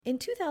In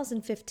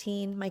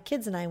 2015, my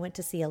kids and I went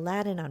to see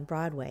Aladdin on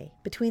Broadway.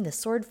 Between the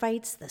sword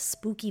fights, the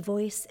spooky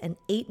voice, and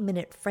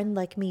 8-minute Friend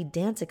Like Me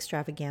dance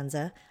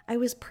extravaganza, I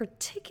was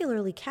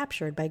particularly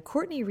captured by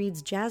Courtney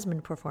Reed's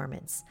Jasmine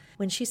performance,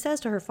 when she says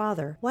to her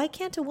father, "Why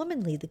can't a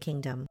woman lead the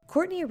kingdom?"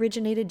 Courtney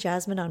originated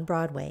Jasmine on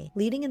Broadway,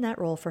 leading in that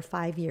role for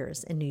 5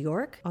 years in New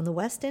York, on the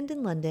West End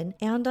in London,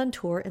 and on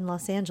tour in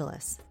Los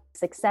Angeles.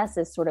 Success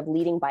is sort of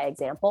leading by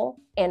example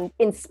and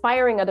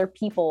inspiring other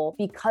people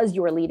because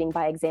you're leading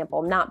by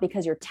example, not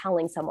because you're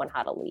telling someone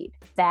how to lead.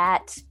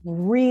 That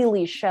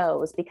really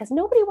shows because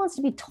nobody wants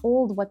to be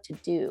told what to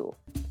do.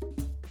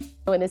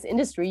 In this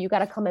industry, you got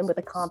to come in with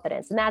a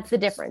confidence. And that's the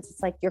difference.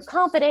 It's like you're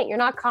confident, you're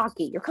not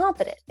cocky. You're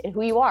confident in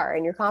who you are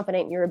and you're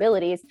confident in your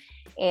abilities.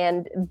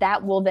 And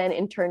that will then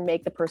in turn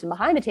make the person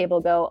behind the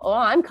table go, "Oh,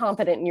 I'm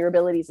confident in your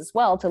abilities as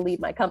well to lead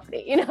my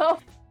company," you know?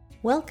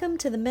 Welcome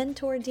to the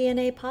Mentor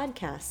DNA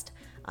podcast.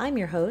 I'm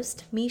your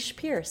host, Mish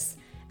Pierce,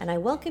 and I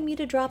welcome you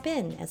to drop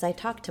in as I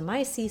talk to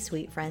my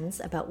C-suite friends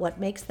about what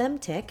makes them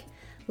tick,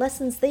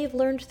 lessons they've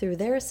learned through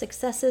their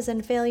successes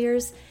and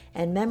failures,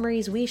 and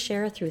memories we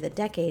share through the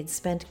decades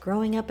spent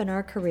growing up in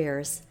our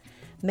careers.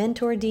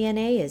 Mentor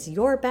DNA is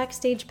your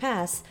backstage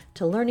pass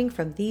to learning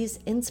from these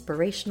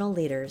inspirational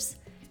leaders.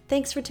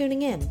 Thanks for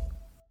tuning in.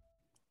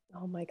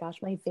 Oh my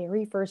gosh, my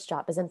very first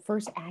job is in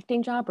first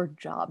acting job or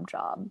job?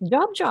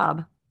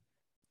 Job.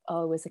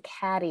 Oh, it was a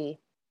caddy.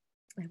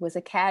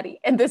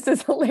 And this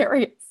is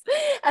hilarious.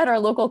 At our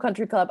local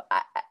country club,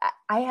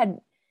 I had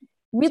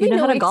really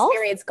no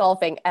experience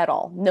golfing at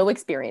all. No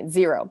experience,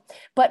 zero.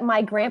 But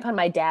my grandpa and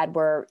my dad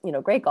were,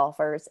 great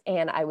golfers.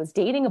 And I was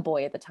dating a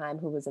boy at the time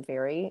who was a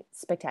very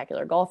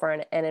spectacular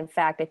golfer. And in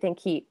fact, I think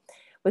he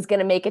was going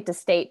to make it to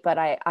state, but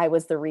I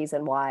was the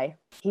reason why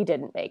he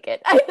didn't make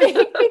it. I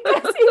think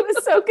because he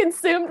was so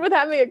consumed with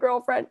having a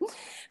girlfriend.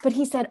 But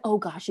he said, "Oh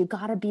gosh, you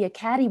got to be a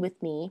caddy with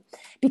me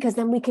because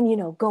then we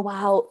can, go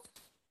out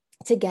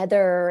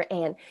together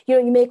and,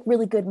 you make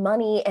really good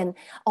money and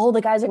all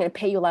the guys are going to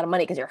pay you a lot of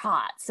money because you're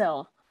hot."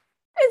 So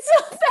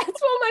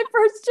that's what my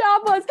first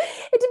job was.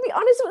 And to be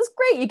honest, it was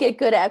great. You get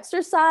good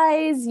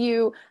exercise.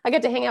 I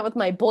got to hang out with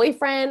my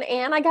boyfriend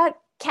and I got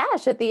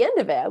cash at the end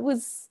of it.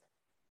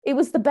 It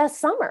was the best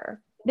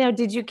summer. Now,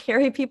 did you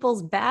carry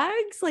people's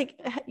bags? Like,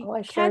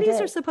 caddies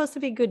are supposed to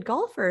be good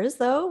golfers,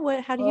 though.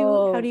 How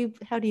do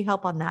you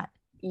help on that?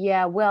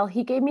 Yeah, well,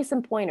 he gave me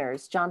some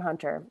pointers, John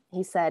Hunter.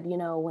 He said,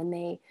 when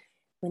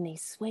they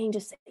swing,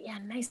 just say, "Yeah,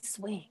 nice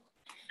swing,"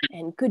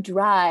 and "good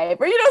drive,"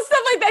 or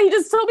stuff like that. He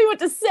just told me what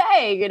to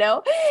say,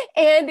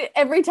 And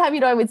every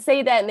time, I would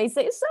say that, and they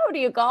say, "So, do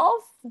you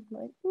golf?" I'm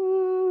like,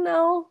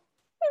 "No."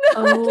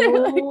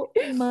 Oh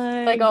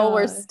my like, "Oh,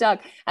 we're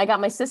stuck." I got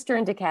my sister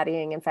into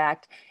caddying, in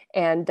fact,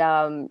 and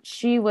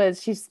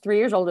she's 3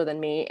 years older than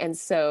me, and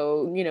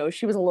so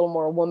she was a little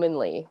more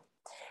womanly,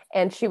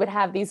 and she would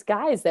have these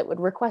guys that would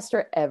request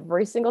her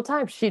every single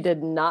time. She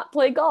did not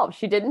play golf.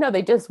 She didn't know.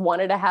 They just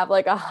wanted to have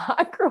like a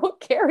hot girl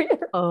carry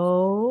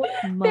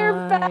their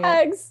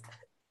bags.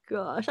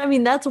 Gosh, I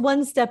mean, that's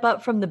one step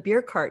up from the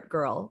beer cart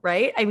girl,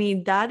 right? I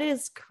mean, that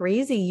is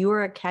crazy. You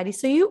were a caddy.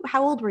 So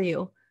how old were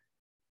you?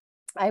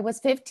 I was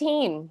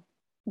 15.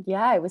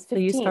 Yeah, I was 15.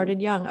 So you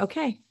started young.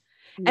 Okay.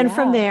 And yeah.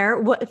 from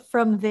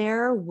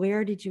there,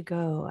 where did you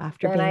go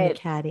after being a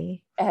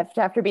caddy?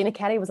 After being a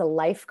caddy, I was a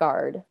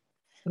lifeguard.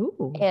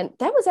 Ooh. And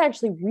that was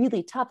actually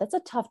really tough. That's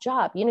a tough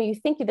job. You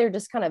think they're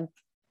just kind of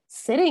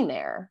sitting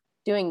there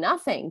doing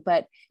nothing,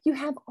 but you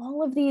have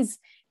all of these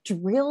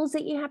drills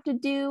that you have to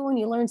do and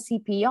you learn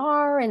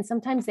CPR. And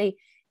sometimes they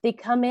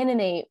come in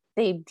and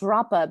they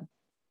drop a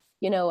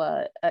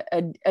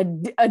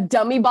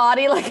dummy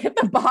body like at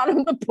the bottom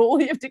of the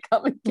pool. You have to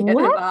come and get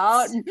it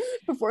out and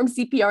perform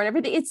CPR and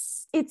everything.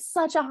 It's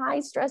such a high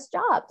stress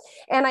job.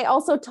 And I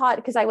also taught,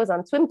 because I was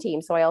on swim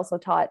team, so I also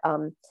taught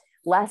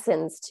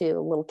lessons to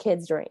little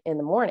kids in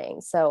the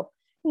morning. So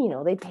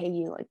they pay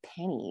you like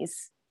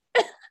pennies.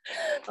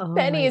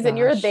 Pennies, and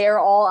you're there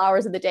all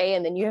hours of the day,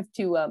 and then you have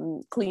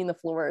to clean the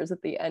floors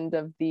at the end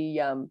of the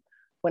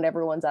when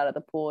everyone's out of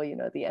the pool.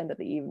 At the end of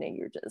the evening,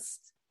 you're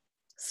just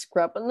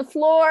scrubbing the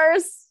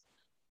floors.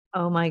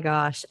 Oh my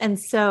gosh. And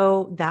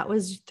so that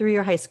was through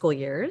your high school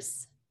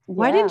years. Yeah.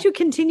 Why didn't you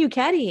continue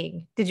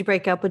caddying? Did you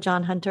break up with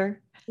John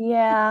Hunter?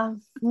 Yeah,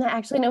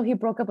 no, he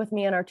broke up with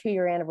me on our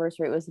 2-year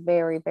anniversary. It was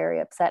very, very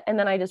upset. And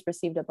then I just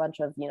received a bunch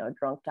of,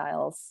 drunk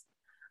dials.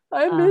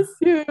 "I miss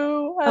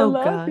you. I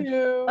love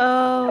you."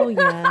 Oh,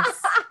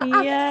 yes.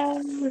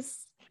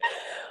 Yes.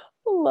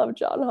 I love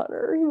John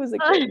Hunter. He was a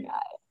great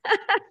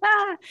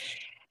guy.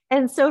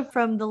 And so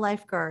from the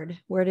lifeguard,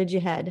 where did you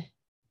head?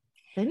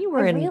 Then you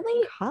were in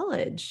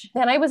college.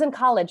 Then I was in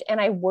college and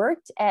I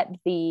worked at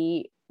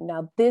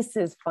now this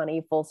is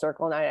funny, full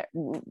circle. And I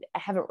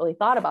haven't really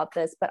thought about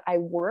this, but I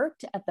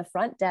worked at the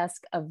front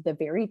desk of the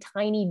very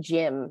tiny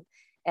gym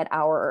at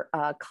our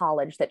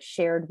college that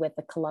shared with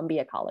the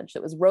Columbia College.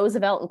 It was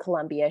Roosevelt and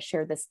Columbia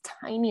shared this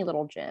tiny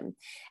little gym.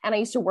 And I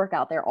used to work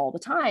out there all the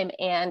time.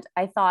 And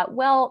I thought,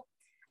 well,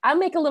 I'll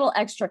make a little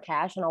extra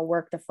cash and I'll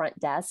work the front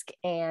desk.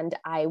 And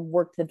I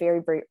worked the very,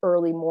 very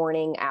early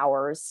morning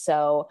hours.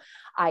 So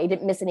I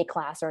didn't miss any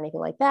class or anything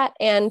like that.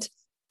 And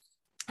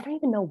I don't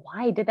even know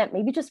why I did that.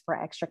 Maybe just for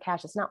extra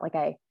cash. It's not like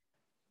I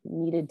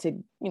needed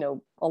to,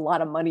 a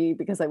lot of money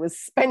because I was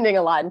spending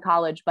a lot in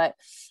college, but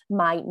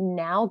my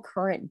now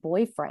current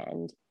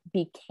boyfriend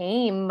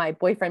became my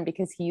boyfriend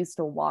because he used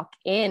to walk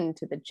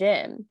into the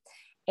gym.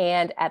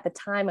 And at the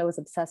time I was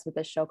obsessed with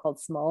this show called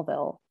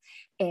Smallville,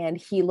 and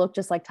he looked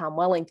just like Tom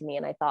Welling to me.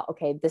 And I thought,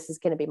 okay, this is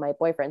going to be my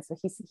boyfriend. So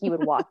he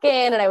would walk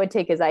in and I would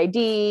take his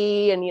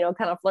ID and,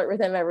 kind of flirt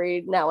with him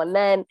every now and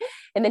then.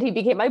 And then he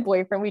became my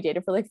boyfriend. We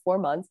dated for like 4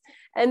 months.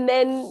 And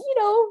then,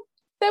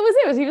 that was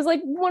it. He was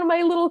like one of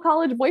my little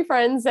college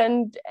boyfriends.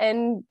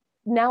 And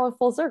now a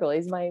full circle.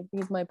 He's my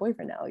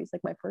boyfriend now. He's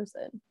like my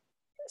person.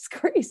 It's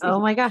crazy. Oh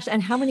my gosh.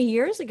 And how many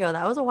years ago?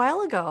 That was a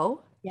while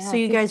ago. Yeah, so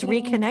you 15, guys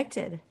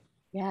reconnected.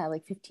 Yeah,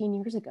 like 15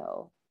 years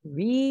ago.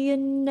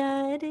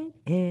 Reunited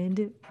and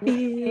it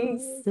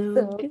feels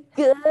so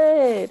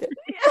good.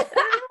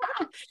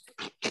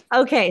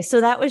 Okay, so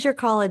that was your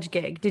college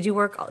gig. Did you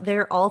work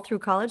there all through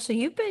college? So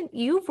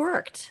you've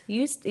worked.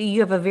 You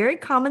have a very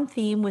common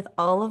theme with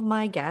all of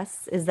my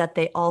guests is that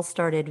they all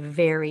started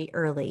very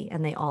early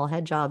and they all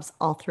had jobs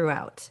all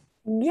throughout.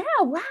 Yeah,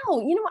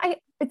 wow.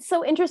 It's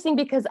so interesting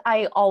because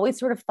I always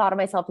sort of thought of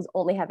myself as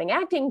only having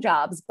acting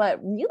jobs, but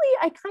really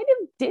I kind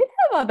of did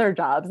have other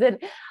jobs. And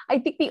I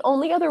think the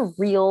only other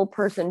real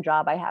person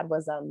job I had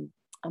was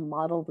a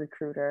model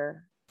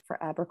recruiter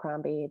for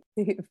Abercrombie.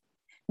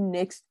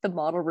 Nixed the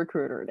model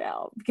recruiter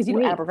now because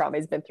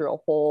Abercrombie's been through a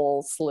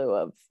whole slew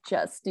of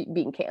just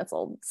being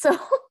canceled. So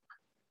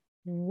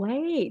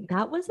wait,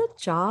 that was a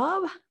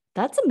job?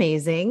 That's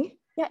amazing.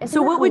 Yeah.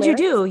 So what would you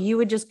do? You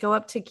would just go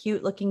up to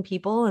cute looking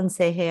people and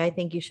say, hey, I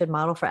think you should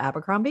model for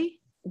Abercrombie?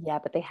 Yeah,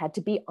 but they had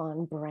to be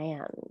on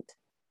brand,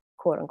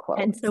 quote unquote.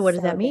 And so what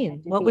does that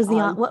mean? What was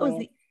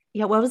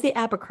the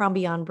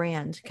Abercrombie on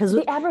brand? Because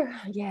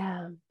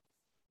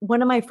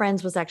one of my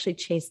friends was actually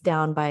chased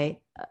down by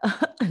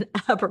an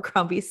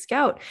Abercrombie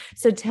scout.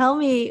 So tell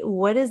me,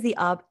 what is the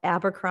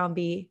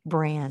Abercrombie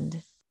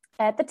brand?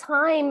 At the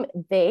time,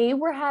 they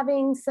were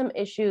having some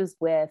issues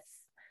with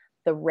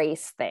the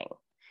race thing.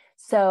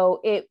 So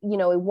it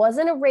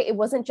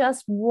wasn't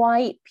just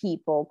white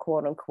people,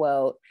 quote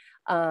unquote.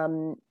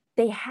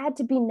 They had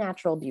to be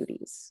natural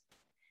beauties.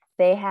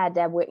 They had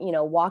to,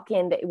 walk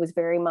in. It was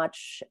very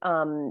much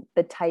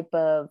the type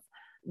of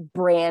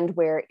brand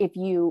where if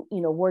you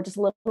wore just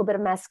a little bit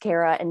of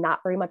mascara and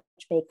not very much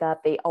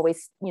makeup, they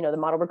always, the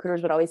model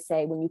recruiters would always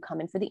say, when you come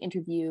in for the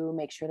interview,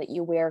 make sure that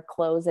you wear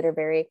clothes that are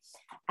very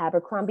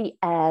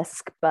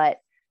Abercrombie-esque, but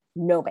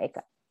no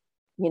makeup.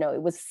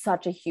 It was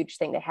such a huge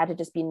thing. They had to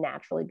just be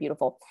naturally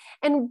beautiful.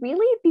 And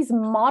really, these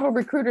model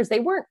recruiters, they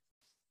weren't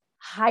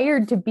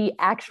hired to be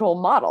actual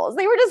models.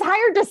 They were just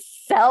hired to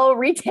sell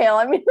retail.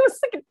 I mean, it was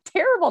like a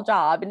terrible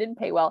job and didn't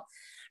pay well.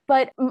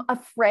 But a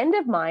friend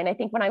of mine, I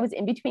think when I was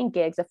in between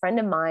gigs, a friend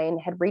of mine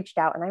had reached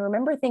out, and I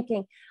remember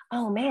thinking,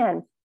 oh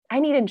man, I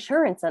need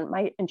insurance, and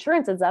my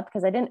insurance is up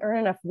because I didn't earn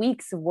enough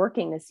weeks of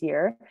working this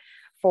year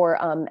for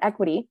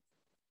equity.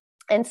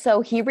 And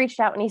so he reached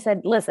out and he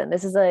said, listen,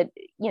 this is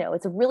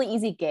it's a really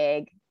easy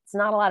gig. It's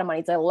not a lot of money.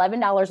 It's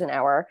 $11 an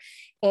hour.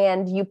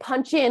 And you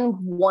punch in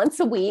once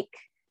a week.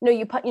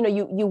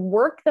 You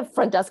work the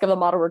front desk of the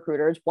model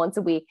recruiters once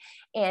a week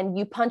and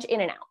you punch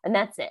in and out, and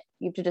that's it.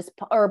 You have to just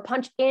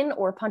punch in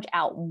or punch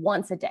out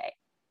once a day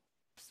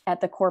at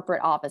the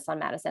corporate office on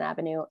Madison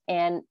Avenue.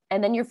 And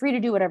then you're free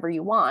to do whatever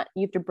you want.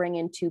 You have to bring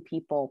in 2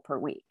 people per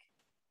week.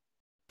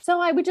 So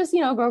I would just,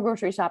 go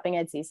grocery shopping.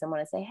 I'd see someone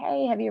and say,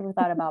 hey, have you ever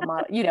thought about,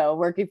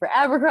 working for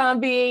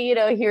Abercrombie?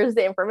 Here's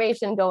the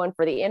information, going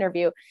for the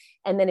interview.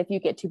 And then if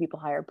you get 2 people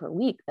hired per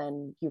week,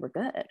 then you were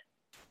good.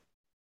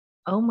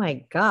 Oh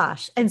my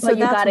gosh. And so you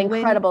got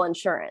incredible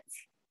insurance.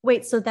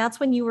 Wait, so that's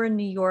when you were in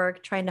New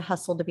York trying to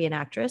hustle to be an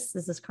actress.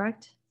 Is this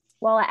correct?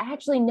 Well,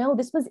 actually, no,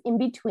 this was in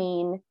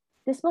between.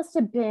 This must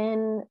have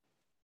been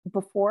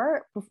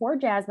before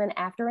Jasmine,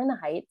 after In the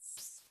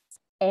Heights.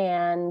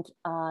 And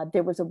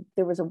there was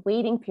a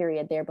waiting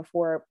period there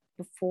before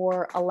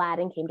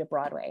Aladdin came to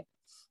Broadway.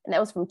 And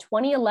that was from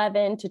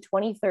 2011 to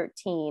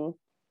 2013.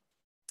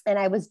 And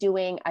I was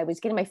getting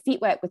my feet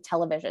wet with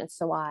television.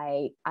 So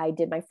I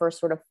did my first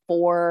sort of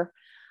 4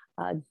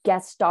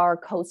 guest star,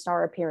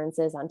 co-star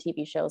appearances on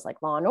TV shows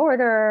like Law and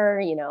Order,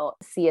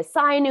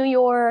 CSI New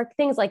York,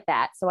 things like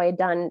that. So I had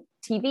done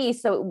TV.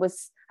 So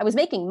I was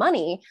making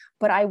money,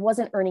 but I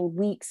wasn't earning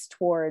weeks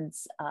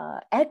towards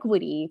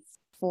equity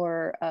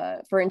for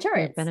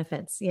insurance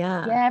benefits.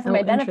 Yeah. Yeah. For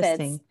my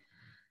benefits.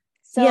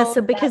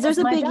 So because there's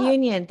a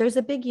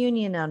big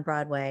union on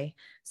Broadway.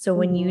 So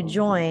when you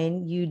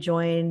join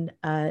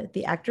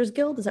the Actors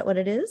Guild. Is that what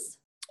it is?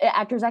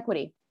 Actors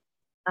Equity.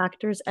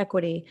 Actors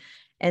Equity.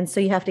 And so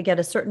you have to get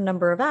a certain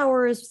number of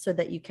hours so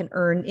that you can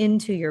earn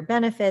into your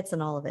benefits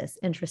and all of this.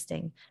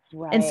 Interesting.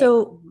 Right. And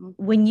so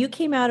when you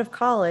came out of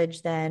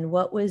college, then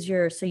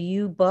so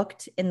you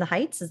booked In the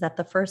Heights? Is that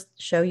the first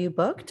show you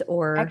booked,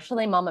 or?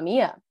 Actually, Mamma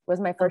Mia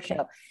was my first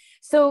show.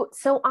 So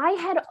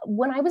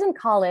when I was in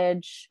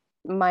college,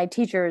 my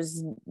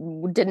teachers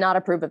did not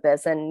approve of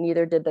this, and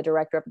neither did the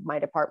director of my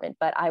department,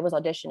 but I was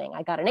auditioning.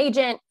 I got an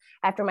agent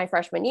after my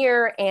freshman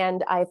year,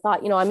 and I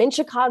thought, I'm in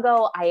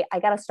Chicago. I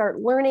got to start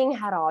learning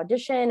how to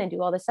audition and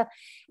do all this stuff.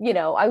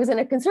 I was in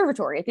a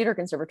theater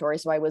conservatory.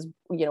 So I was,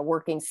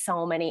 working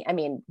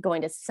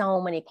going to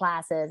so many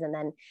classes, and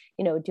then,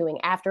 doing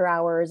after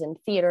hours and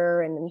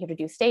theater, and then you have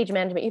to do stage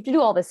management. You have to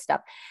do all this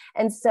stuff.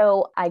 And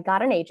so I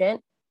got an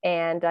agent.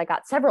 And I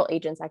got several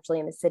agents actually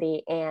in the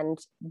city, and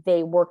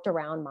they worked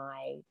around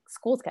my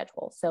school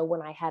schedule. So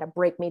when I had a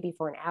break, maybe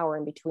for an hour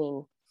in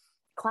between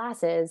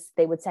classes,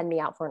 they would send me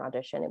out for an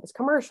audition. It was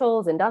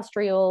commercials,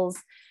 industrials,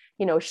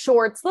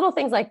 shorts, little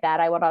things like that.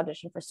 I would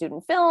audition for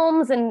student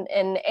films and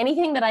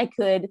anything that I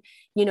could,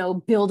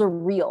 build a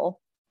reel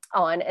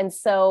on. And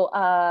so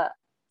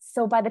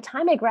by the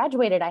time I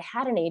graduated, I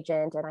had an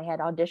agent, and I had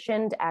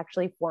auditioned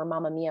actually for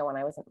Mamma Mia when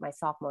I was in my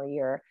sophomore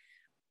year.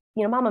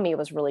 Mamma Mia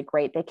was really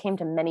great. They came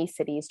to many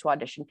cities to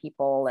audition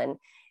people, and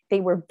they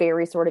were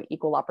very sort of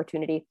equal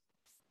opportunity.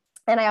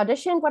 And I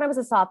auditioned when I was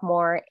a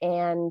sophomore,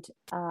 and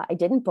I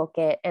didn't book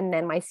it. And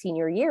then my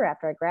senior year,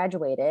 after I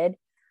graduated,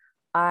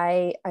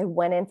 I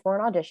went in for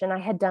an audition. I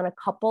had done a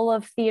couple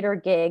of theater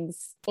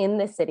gigs in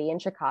the city in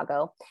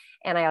Chicago,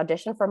 and I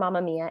auditioned for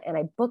Mamma Mia, and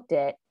I booked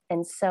it.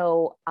 And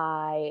so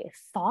I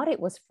thought it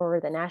was for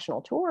the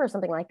national tour or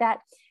something like that.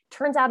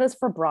 Turns out it's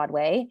for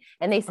Broadway.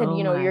 And they said,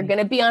 you're going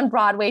to be on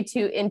Broadway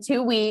in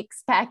 2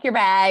 weeks, pack your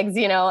bags,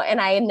 and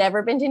I had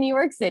never been to New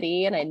York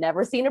City, and I'd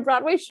never seen a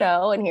Broadway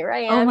show. And here I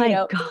am,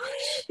 gosh.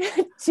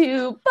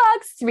 $2,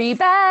 3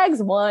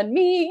 bags, 1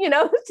 me,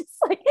 just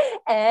like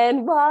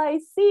NYC,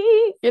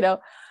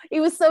 it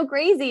was so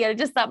crazy. And I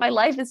just thought my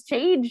life has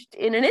changed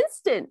in an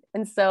instant.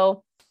 And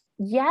so,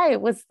 yeah, it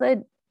was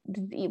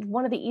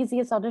one of the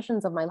easiest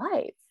auditions of my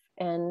life.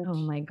 And oh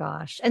my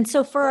gosh. And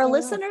so for our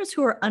listeners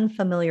who are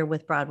unfamiliar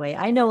with Broadway,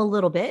 I know a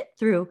little bit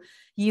through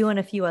you and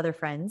a few other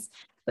friends,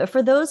 but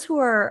for those who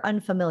are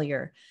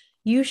unfamiliar,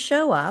 you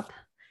show up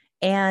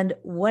and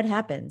what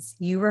happens?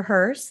 You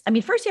rehearse. I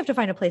mean, first you have to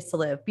find a place to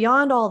live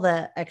beyond all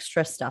the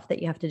extra stuff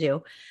that you have to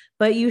do,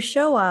 but you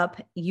show up,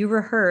 you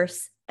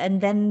rehearse,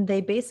 and then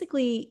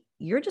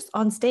you're just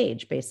on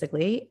stage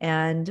basically.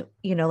 And,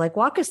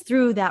 walk us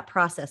through that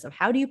process of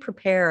how do you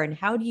prepare and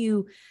how do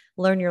you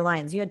learn your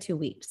lines? You had 2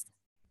 weeks.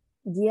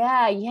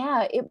 Yeah.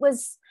 It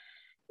was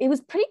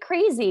pretty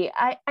crazy.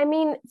 It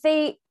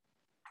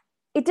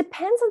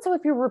depends on, so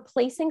if you're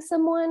replacing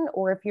someone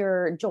or if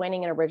you're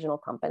joining an original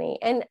company.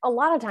 And a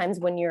lot of times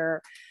when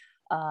you're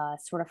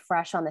sort of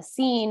fresh on the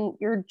scene,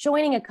 you're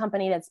joining a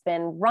company that's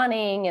been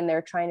running and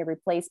they're trying to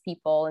replace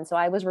people. And so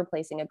I was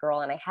replacing a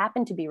girl, and I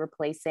happened to be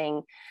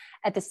replacing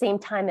at the same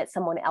time that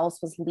someone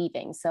else was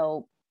leaving.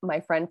 So my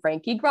friend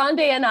Frankie Grande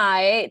and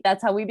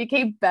that's how we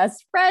became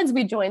best friends.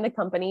 We joined the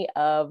company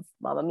of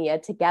Mamma Mia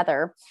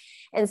together.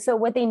 And so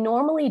what they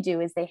normally do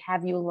is they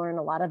have you learn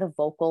a lot of the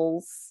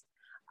vocals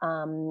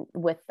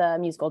with the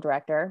musical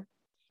director.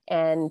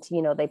 And,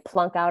 they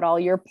plunk out all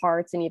your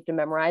parts and you have to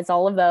memorize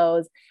all of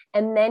those.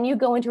 And then you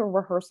go into a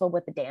rehearsal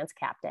with the dance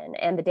captain,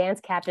 and the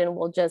dance captain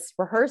will just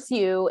rehearse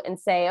you and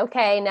say,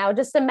 okay, now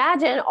just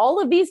imagine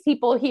all of these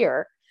people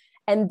here.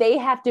 And they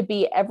have to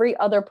be every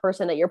other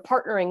person that you're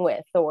partnering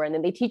with, and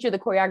then they teach you the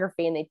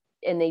choreography,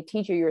 and they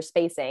teach you your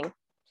spacing,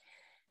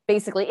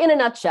 basically, in a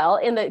nutshell,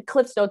 in the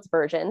Cliff Notes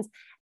versions.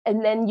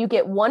 And then you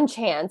get one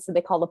chance, that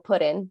they call the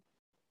put-in,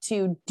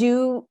 to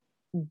do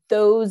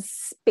the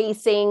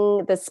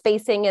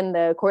spacing and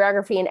the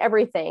choreography and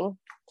everything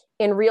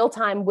in real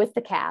time with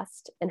the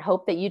cast, and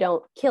hope that you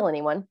don't kill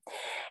anyone.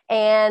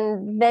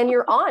 And then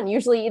you're on,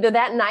 usually either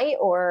that night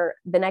or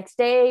the next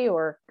day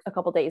or a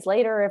couple days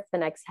later, if the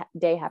next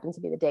day happens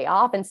to be the day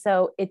off. And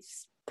so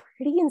it's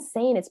pretty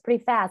insane. It's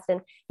pretty fast.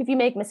 And if you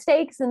make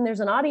mistakes and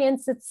there's an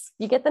audience,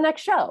 you get the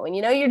next show, and,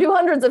 you do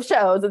hundreds of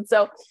shows. And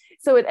so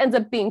it ends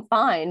up being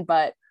fine,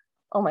 but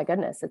oh my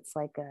goodness, it's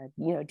like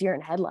deer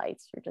in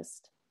headlights. You're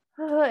just,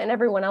 and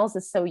everyone else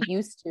is so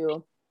used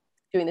to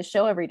doing the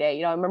show every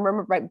day. I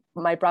remember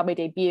my Broadway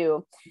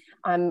debut.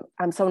 I'm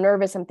so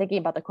nervous. I'm thinking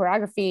about the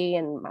choreography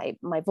and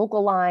my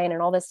vocal line and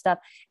all this stuff.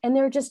 And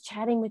they're just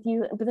chatting with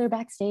you, but they're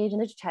backstage and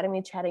they're just chatting,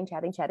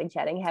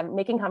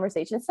 making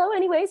conversations. So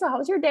anyway, how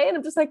was your day? And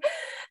I'm just like,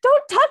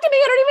 don't talk to me.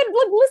 I don't even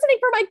listening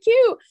for my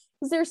cue.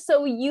 Because they're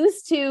so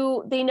used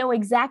to, they know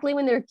exactly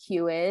when their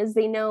cue is.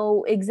 They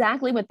know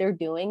exactly what they're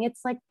doing.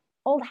 It's like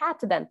old hat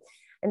to them.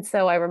 And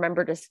so I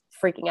remember just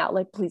freaking out,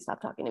 like, please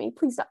stop talking to me.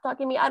 Please stop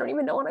talking to me. I don't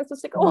even know when I'm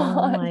supposed to go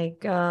on. Oh my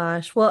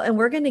gosh. Well, and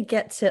we're going to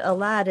get to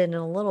Aladdin in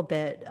a little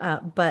bit,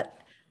 but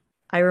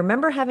I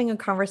remember having a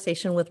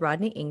conversation with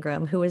Rodney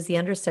Ingram, who was the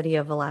understudy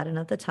of Aladdin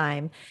at the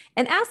time,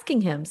 and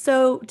asking him,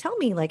 so tell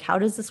me, how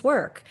does this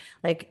work?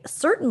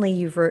 Certainly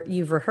you've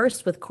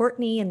rehearsed with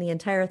Courtney and the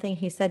entire thing.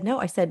 He said, no.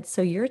 I said,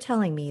 so you're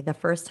telling me the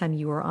first time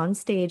you were on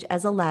stage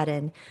as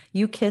Aladdin,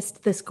 you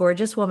kissed this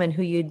gorgeous woman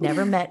who you'd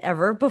never met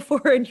ever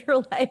before in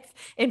your life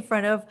in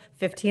front of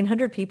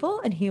 1,500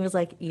 people? And he was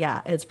like, yeah,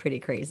 it's pretty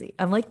crazy.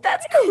 I'm like,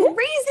 that's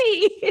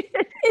crazy.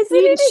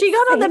 it She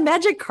got on the insane?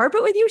 magic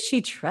carpet with you.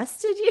 She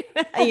trusted you.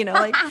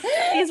 Like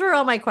these were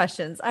all my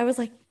questions. I was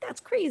like, that's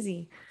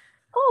crazy.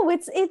 Oh,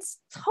 it's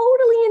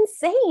totally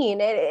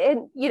insane.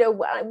 And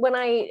when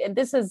I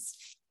this is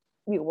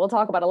we'll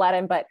talk about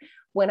Aladdin, but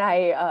when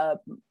I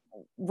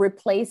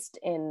replaced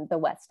in the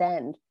West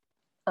End,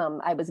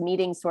 I was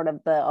meeting sort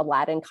of the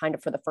Aladdin kind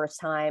of for the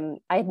first time.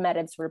 I had met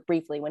him sort of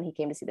briefly when he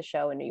came to see the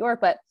show in New York,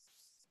 but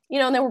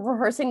and they were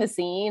rehearsing the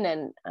scene,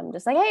 and I'm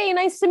just like, "Hey,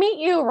 nice to meet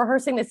you."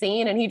 Rehearsing the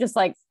scene, and he just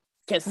like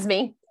kisses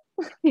me.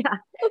 Yeah.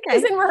 Okay.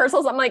 He's in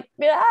rehearsals. I'm like,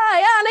 yeah,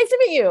 nice to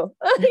meet you.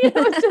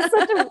 It's just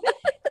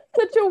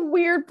such a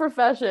weird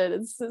profession.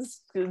 It's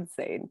just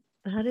insane.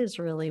 That is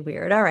really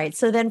weird. All right.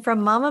 So then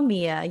from Mamma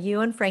Mia,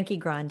 you and Frankie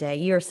Grande,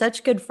 you're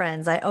such good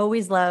friends. I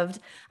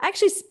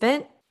actually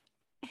spent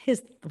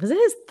was it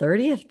his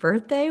 30th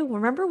birthday?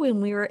 Remember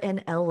when we were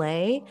in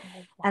LA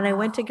and I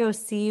went to go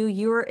see you?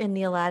 You were in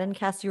the Aladdin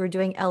cast. You were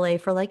doing LA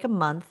for like a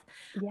month.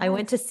 I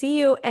went to see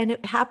you and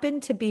it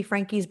happened to be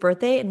Frankie's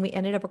birthday and we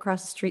ended up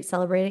across the street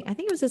celebrating. I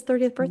think it was his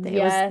 30th birthday.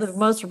 Yes. It was the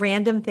most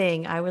random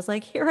thing. I was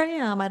like, here I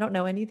am. I don't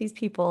know any of these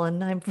people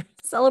and I'm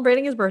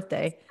celebrating his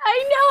birthday.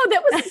 I know.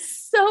 That was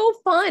so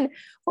fun.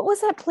 What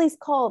was that place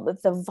called?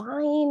 The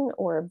Vine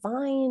or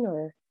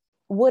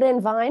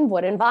Wooden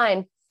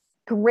Vine.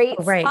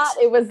 Great spot.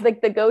 It was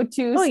like the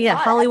go-to spot. Yeah,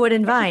 Hollywood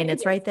and Vine.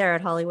 It's right there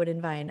at Hollywood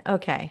and Vine.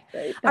 Okay.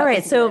 All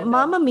right. So random.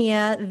 Mamma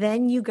Mia,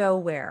 then you go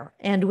where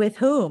and with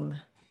whom?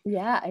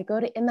 Yeah, I go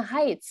to In the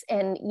Heights.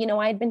 And,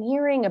 I'd been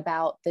hearing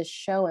about this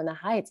show In the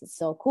Heights. It's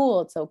so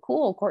cool. It's so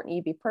cool. Courtney,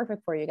 you'd be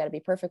perfect for it. You got to be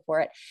perfect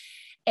for it.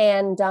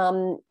 And,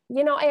 I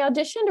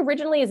auditioned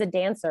originally as a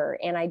dancer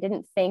and I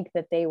didn't think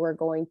that they were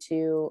going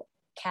to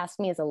cast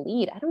me as a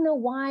lead. I don't know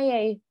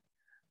why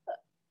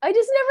I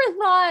just never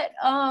thought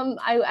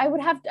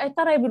I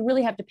thought I would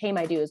really have to pay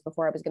my dues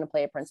before I was going to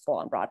play a principal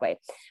on Broadway.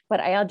 But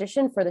I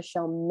auditioned for the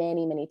show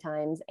many, many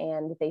times.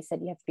 And they said,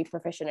 you have to be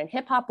proficient in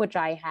hip hop, which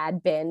I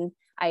had been.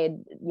 I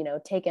had,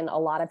 taken a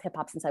lot of hip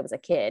hop since I was a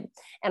kid.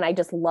 And I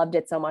just loved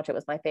it so much. It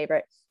was my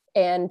favorite.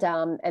 And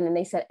then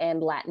they said,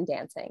 and Latin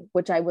dancing,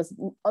 which I was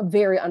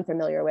very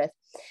unfamiliar with.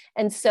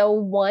 And so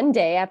one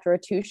day after a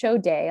 2-show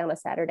day on a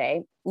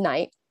Saturday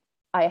night,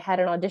 I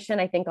had an audition,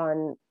 I think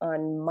on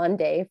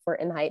Monday for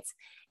In the Heights.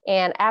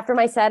 And after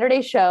my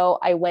Saturday show,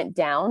 I went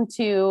down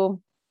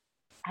to,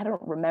 I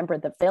don't remember,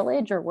 the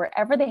Village or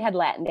wherever they had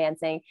Latin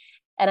dancing.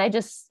 And I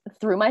just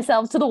threw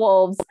myself to the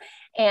wolves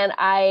and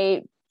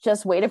I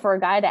just waited for a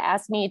guy to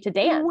ask me to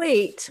dance.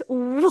 Wait,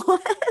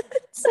 what?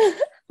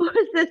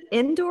 Was this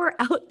indoor,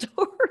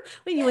 outdoor?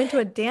 When you went to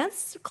a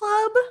dance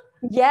club?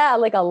 Yeah,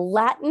 like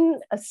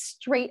a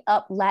straight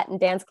up Latin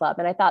dance club.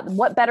 And I thought,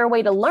 what better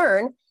way to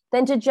learn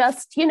than to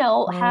just,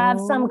 have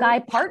some guy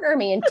partner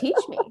me and teach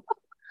me.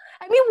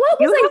 I mean, what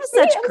was you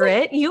have such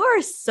grit. You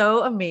are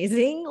so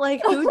amazing.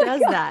 Like, who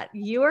does that?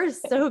 You are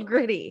so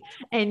gritty.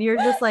 And you're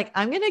just like,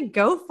 I'm going to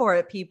go for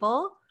it,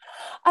 people.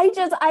 I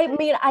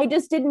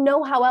just didn't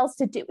know how else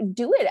to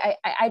do it.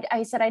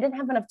 I said I didn't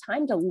have enough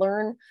time to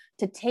learn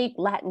to take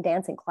Latin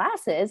dancing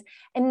classes.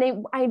 And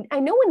I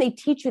know when they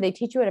teach you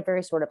at a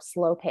very sort of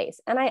slow pace.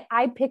 And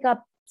I pick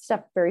up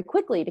stuff very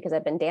quickly because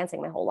I've been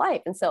dancing my whole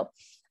life. And so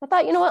I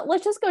thought, you know what,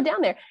 let's just go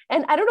down there.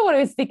 And I don't know what I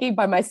was thinking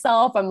by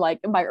myself. I'm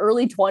like in my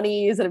early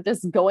 20s and I'm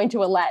just going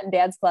to a Latin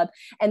dance club.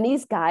 And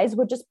these guys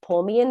would just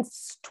pull me and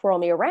twirl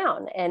me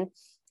around. And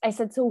I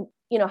said, so,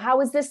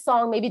 how is this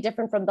song maybe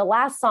different from the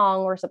last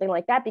song or something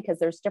like that? Because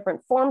there's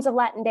different forms of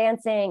Latin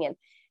dancing.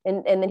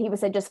 And then he would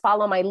say, just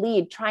follow my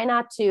lead. Try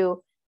not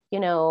to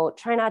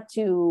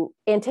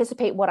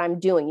anticipate what I'm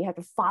doing. You have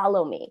to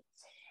follow me.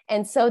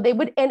 And so they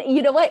would, and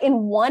you know what?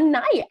 In one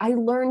night, I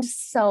learned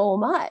so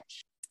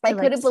much. I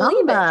couldn't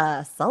believe it.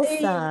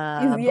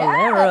 Salsa,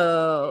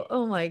 bolero.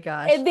 Oh my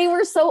gosh. And they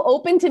were so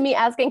open to me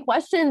asking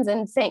questions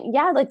and saying,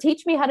 yeah, like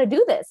teach me how to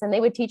do this. And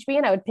they would teach me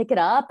and I would pick it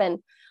up. And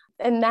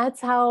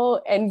that's how,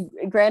 and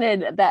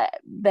granted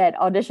that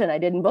audition, I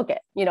didn't book it.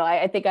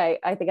 I think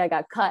I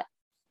got cut.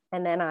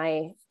 And then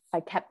I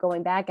kept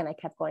going back and I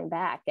kept going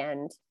back.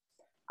 And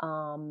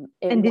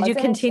did you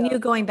continue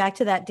going back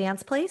to that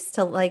dance place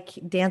to like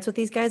dance with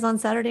these guys on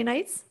Saturday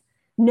nights?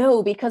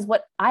 No, because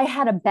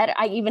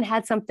I even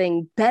had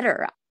something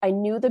better. I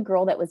knew the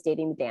girl that was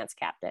dating the dance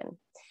captain.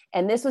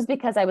 And this was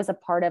because I was a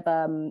part of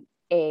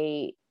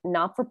a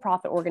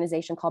not-for-profit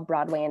organization called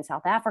Broadway in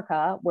South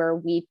Africa, where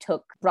we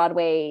took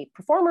Broadway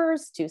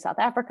performers to South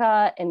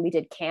Africa and we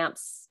did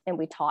camps and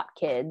we taught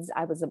kids.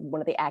 I was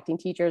one of the acting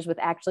teachers with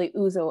actually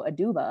Uzo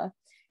Aduba,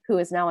 who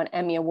is now an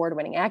Emmy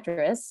award-winning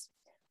actress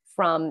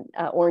from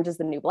Orange is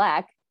the New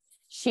Black.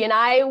 She and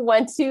I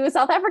went to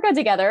South Africa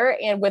together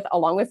and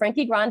along with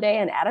Frankie Grande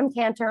and Adam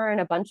Cantor and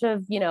a bunch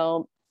of,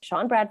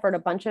 Sean Bradford, a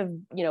bunch of,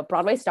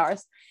 Broadway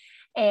stars.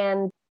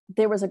 And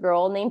there was a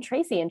girl named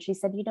Tracy and she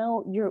said,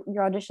 you're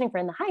auditioning for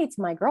In the Heights.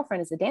 My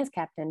girlfriend is a dance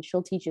captain.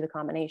 She'll teach you the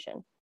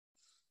combination.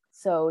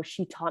 So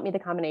she taught me the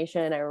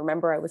combination. I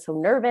remember I was so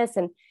nervous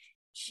and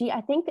she,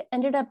 I think,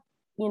 ended up,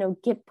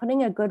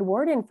 putting a good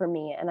word in for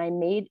me. And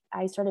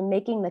I started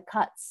making the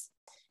cuts.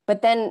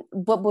 but then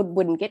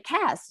wouldn't get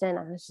cast. And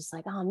I was just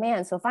like, oh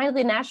man. So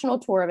finally the national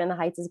tour of In the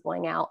Heights is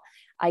going out.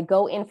 I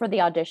go in for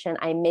the audition.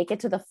 I make it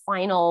to the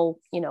final,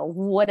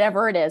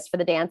 whatever it is for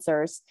the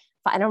dancers,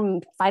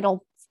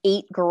 final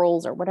 8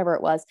 girls or whatever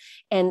it was.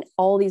 And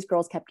all these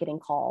girls kept getting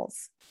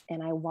calls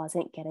and I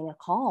wasn't getting a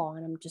call.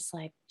 And I'm just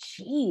like,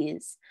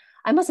 geez,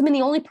 I must have been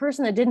the only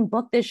person that didn't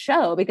book this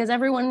show, because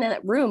everyone in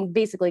that room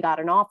basically got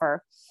an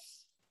offer.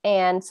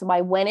 And so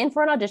I went in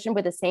for an audition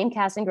with the same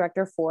casting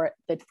director for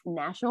the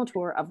national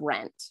tour of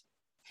Rent.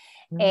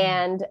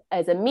 And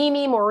as a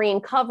Mimi Maureen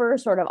cover,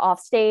 sort of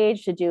off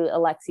stage to do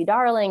Alexi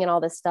Darling and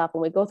all this stuff.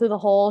 And we go through the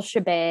whole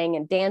shebang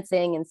and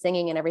dancing and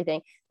singing and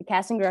everything. The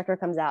casting director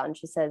comes out and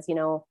she says,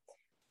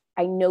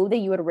 I know that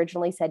you had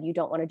originally said you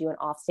don't want to do an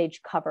offstage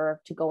cover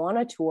to go on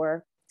a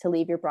tour to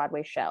leave your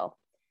Broadway show.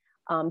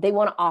 They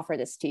want to offer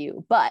this to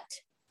you, but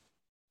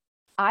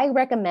I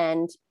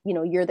recommend,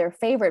 you're their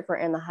favorite for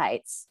In the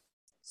Heights.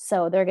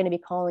 So they're going to be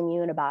calling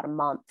you in about a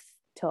month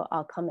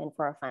I'll come in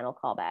for a final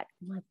callback.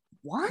 I'm like,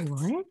 what?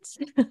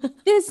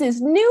 This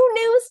is new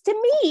news to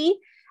me.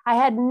 I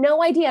had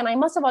no idea. And I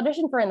must have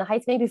auditioned for In the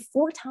Heights maybe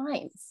 4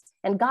 times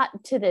and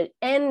got to the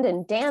end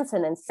and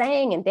dancing and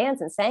sang and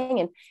danced and sang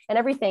and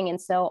everything.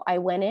 And so I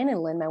went in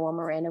and Lin-Manuel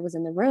Miranda was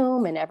in the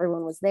room and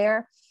everyone was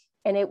there.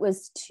 And it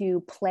was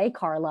to play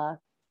Carla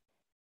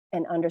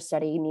and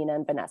understudy Nina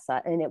and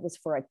Vanessa. And it was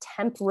for a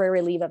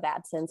temporary leave of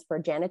absence for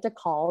Janet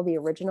DeCall, the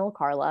original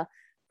Carla,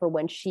 for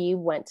when she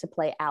went to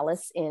play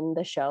Alice in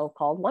the show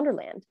called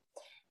Wonderland.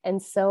 And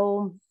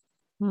so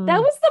that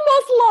was the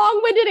most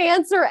long-winded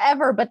answer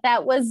ever, but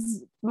that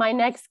was my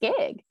next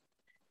gig.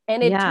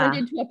 And it turned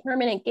into a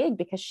permanent gig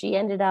because she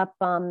ended up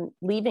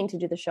leaving to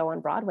do the show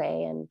on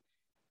Broadway.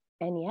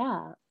 And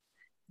yeah,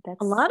 that's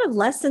a lot of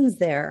lessons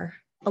there.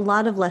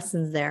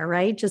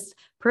 Right? Just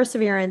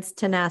perseverance,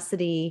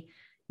 tenacity,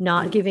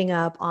 not giving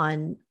up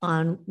on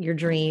your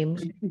dream,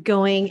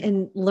 going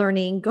and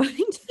learning, going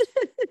to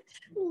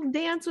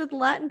dance with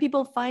Latin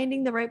people,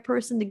 finding the right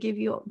person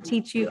to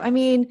teach you. I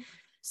mean,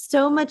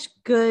 so much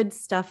good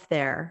stuff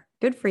there.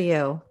 Good for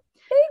you.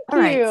 Thank you.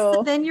 Right.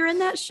 So then you're in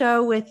that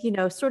show with,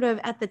 sort of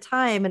at the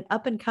time, an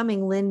up and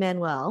coming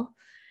Lin-Manuel.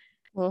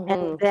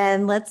 And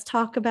then let's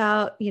talk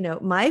about,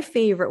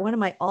 one of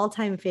my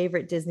all-time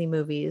favorite Disney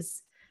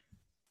movies,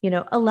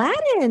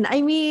 Aladdin.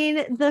 I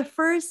mean, the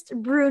first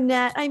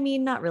brunette,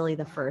 not really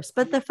the first,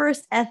 but the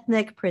first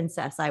ethnic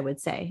princess, I would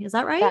say. Is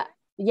that right?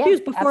 Yeah, she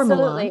was before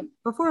absolutely. Milan.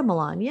 Before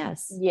Milan,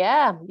 yes.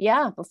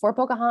 Yeah. Before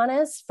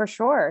Pocahontas, for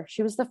sure.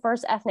 She was the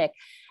first ethnic.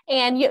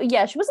 And she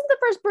wasn't the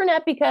first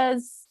brunette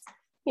because,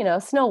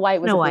 Snow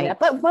White was a brunette.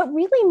 But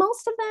really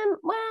most of them,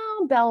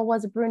 well, Belle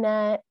was a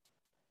brunette,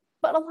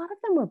 but a lot of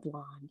them were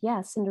blonde.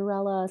 Yeah,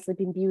 Cinderella,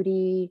 Sleeping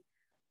Beauty.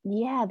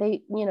 Yeah,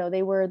 they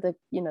were the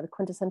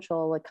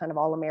quintessential, like, kind of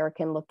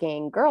all-American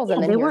looking girls. Yeah,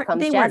 and then weren't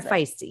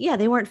feisty. Yeah,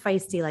 they weren't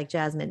feisty like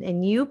Jasmine.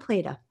 And you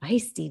played a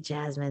feisty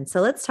Jasmine.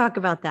 So let's talk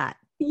about that.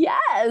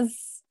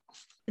 Yes.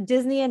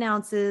 Disney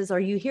announces, or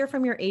you hear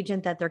from your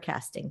agent that they're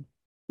casting.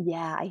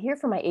 Yeah, I hear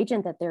from my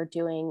agent that they're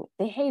doing,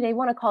 they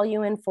want to call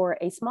you in for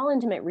a small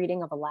intimate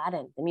reading of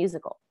Aladdin, the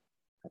musical.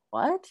 Like,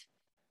 what?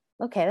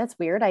 Okay, that's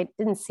weird. I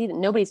didn't see that.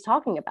 Nobody's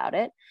talking about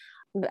it.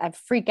 I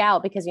freak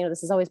out because, this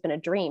has always been a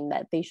dream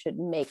that they should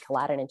make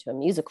Aladdin into a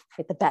musical,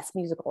 like the best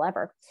musical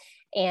ever.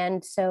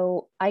 And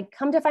so I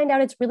come to find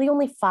out it's really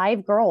only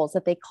 5 girls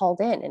that they called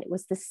in. And it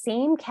was the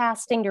same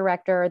casting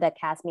director that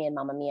cast me in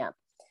Mamma Mia.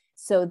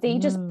 So they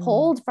just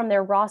pulled from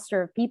their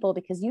roster of people,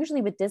 because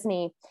usually with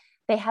Disney,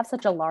 they have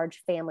such a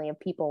large family of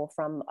people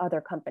from other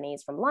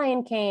companies, from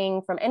Lion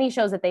King, from any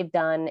shows that they've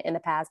done in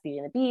the past, Beauty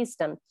and the Beast,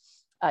 and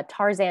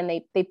Tarzan.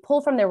 They pull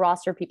from their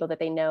roster people that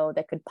they know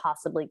that could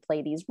possibly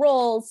play these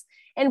roles.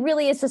 And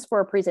really it's just for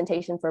a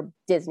presentation for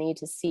Disney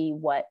to see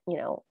what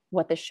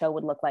the show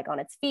would look like on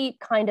its feet,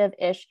 kind of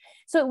ish.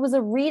 So it was a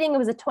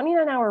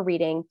 29-hour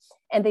reading,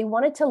 and they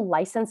wanted to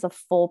license a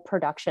full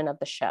production of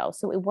the show.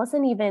 So it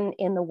wasn't even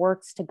in the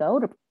works to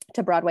go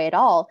to Broadway at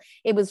all.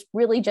 It was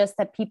really just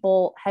that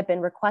people had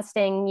been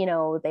requesting,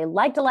 they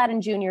liked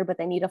Aladdin Jr., but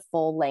they need a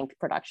full length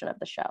production of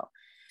the show.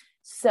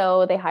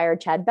 So they hired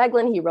Chad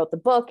Beglin. He wrote the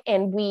book,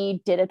 and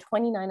we did a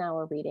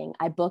 29-hour reading.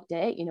 I booked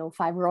it,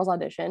 5 girls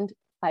auditioned.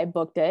 I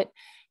booked it,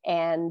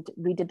 and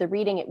we did the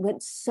reading. It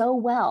went so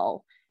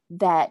well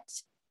that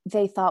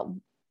they thought,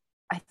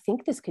 I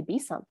think this could be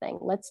something.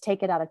 Let's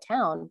take it out of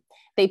town.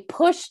 They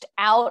pushed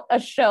out a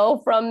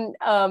show from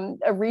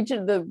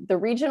the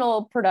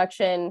regional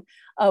production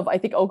of, I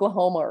think,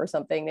 Oklahoma or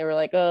something. They were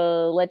like,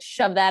 oh, let's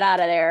shove that out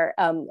of there.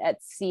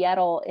 At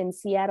Seattle. In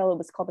Seattle, it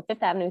was called the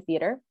Fifth Avenue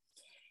Theater.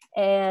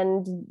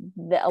 And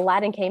the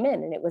Aladdin came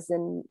in, and it was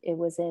in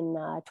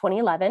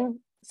 2011.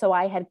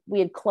 So we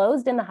had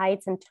closed In the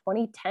Heights in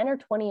 2010 or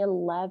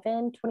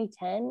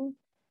 2010.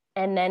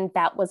 And then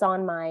that was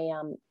on my,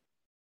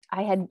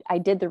 I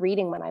did the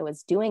reading when I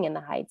was doing In the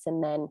Heights,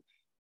 and then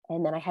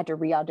I had to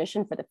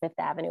re-audition for the Fifth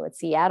Avenue at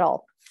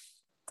Seattle,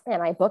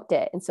 and I booked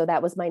it. And so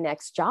that was my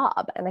next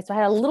job. And so I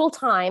had a little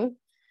time,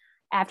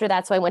 after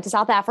that, so I went to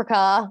South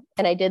Africa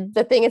and I did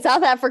the thing in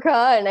South Africa,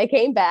 and I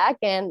came back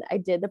and I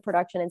did the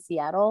production in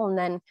Seattle, and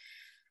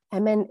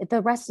then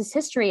the rest is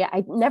history.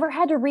 I never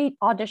had to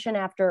re-audition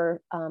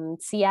after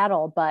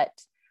Seattle, but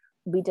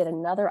we did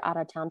another out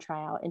of town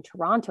tryout in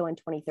Toronto in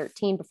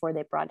 2013 before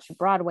they brought it to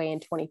Broadway in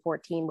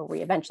 2014, where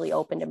we eventually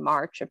opened in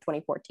March of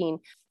 2014.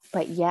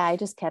 But yeah, I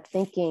just kept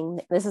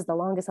thinking, this is the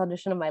longest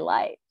audition of my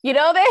life. You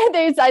know,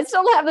 I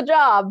still have the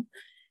job.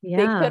 Yeah.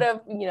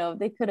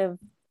 They could have.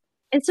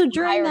 And so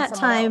during that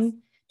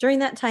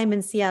time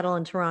in Seattle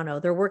and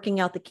Toronto, they're working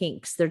out the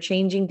kinks, they're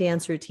changing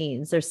dance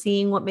routines, they're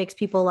seeing what makes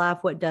people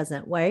laugh, what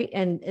doesn't, right?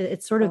 And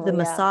it's sort of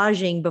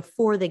massaging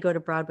before they go to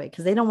Broadway,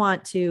 because they don't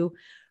want to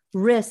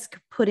risk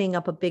putting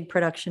up a big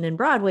production in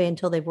Broadway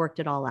until they've worked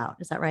it all out.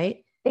 Is that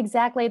right?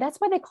 Exactly. That's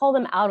why they call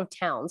them out of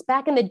towns.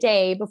 Back in the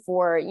day,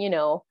 before,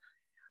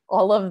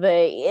 all of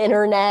the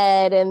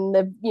internet and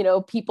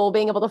the, people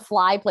being able to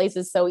fly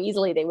places so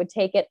easily, they would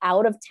take it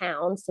out of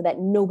town so that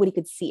nobody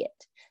could see it.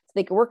 So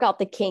they could work out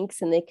the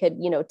kinks and they could,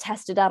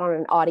 test it out on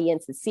an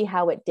audience and see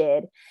how it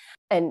did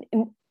and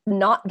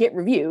not get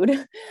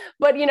reviewed.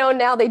 But,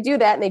 now they do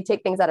that and they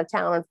take things out of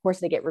town. And of course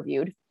they get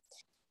reviewed.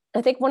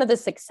 I think one of the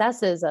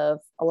successes of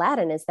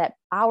Aladdin is that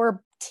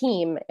our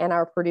team and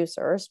our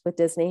producers with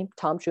Disney,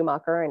 Tom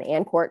Schumacher and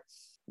Ann Court,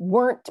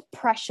 weren't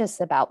precious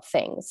about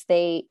things.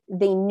 They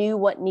knew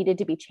what needed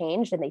to be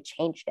changed and they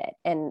changed it.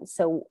 And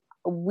so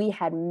we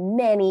had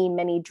many,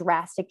 many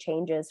drastic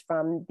changes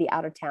from the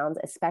out of towns,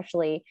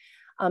 especially,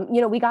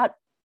 we got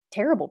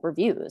terrible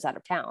reviews out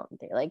of town.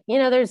 They're like,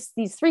 there's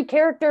these 3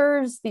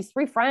 characters, these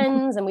 3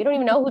 friends, and we don't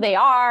even know who they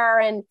are.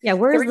 And yeah,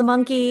 where's the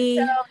monkey?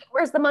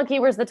 Where's the monkey?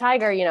 Where's the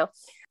tiger?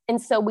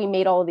 And so we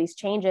made all of these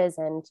changes.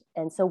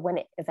 And so when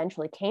it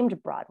eventually came to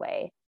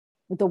Broadway,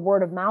 the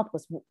word of mouth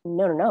was,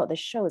 no, this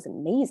show is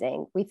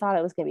amazing. We thought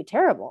it was going to be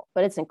terrible,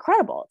 but it's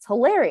incredible. It's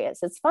hilarious.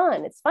 It's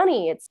fun. It's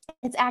funny. It's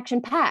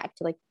action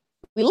packed. Like,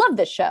 we love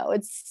this show.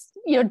 It's,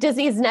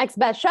 Disney's next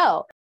best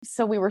show.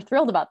 So we were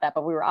thrilled about that,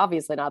 but we were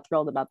obviously not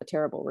thrilled about the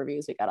terrible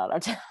reviews we got out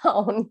of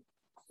town.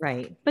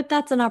 Right. But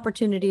that's an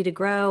opportunity to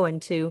grow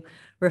and to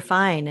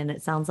refine. And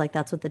it sounds like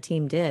that's what the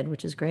team did,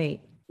 which is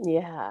great.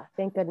 Yeah.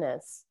 Thank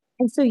goodness.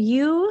 And so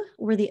you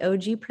were the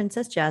OG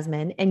Princess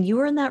Jasmine, and you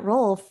were in that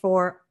role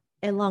for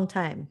a long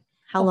time.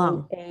 How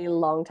long? A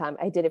long time.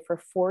 I did it for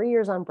 4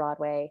 years on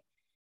Broadway.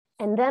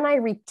 And then I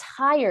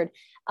retired.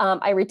 Yeah,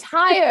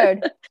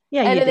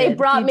 and then they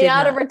brought me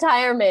out of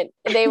retirement.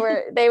 They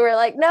were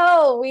like,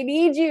 no, we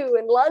need you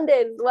in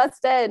London,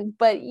 West End.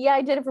 But yeah,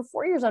 I did it for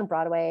 4 years on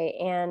Broadway.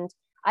 And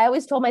I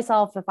always told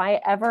myself, if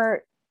I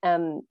ever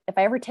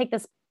take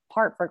this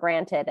part for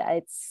granted,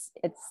 it's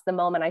the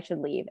moment I should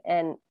leave.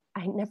 And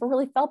I never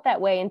really felt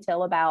that way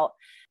until about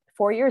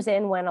 4 years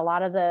in, when a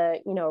lot of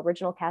the,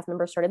 original cast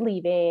members started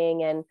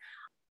leaving. And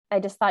I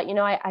just thought,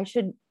 I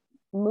should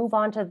move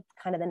on to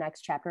kind of the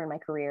next chapter in my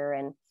career.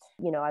 And,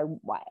 I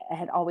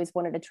had always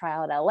wanted to try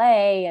out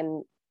LA,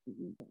 and,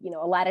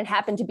 Aladdin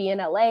happened to be in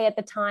LA at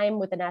the time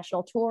with the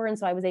national tour. And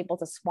so I was able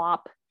to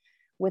swap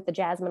with the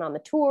Jasmine on the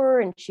tour,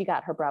 and she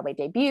got her Broadway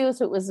debut.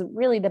 So it was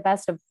really the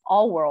best of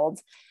all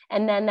worlds.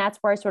 And then that's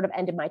where I sort of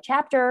ended my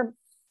chapter,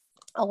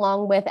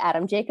 along with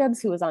Adam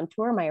Jacobs, who was on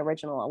tour, my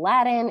original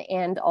Aladdin,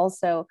 and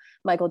also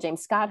Michael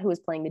James Scott, who was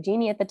playing the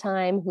genie at the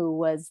time, who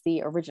was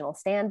the original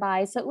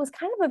standby. So it was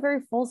kind of a very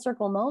full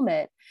circle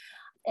moment.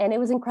 And it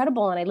was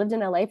incredible. And I lived in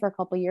LA for a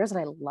couple of years and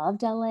I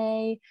loved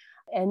LA.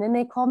 And then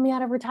they called me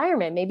out of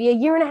retirement, maybe a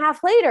year and a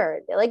half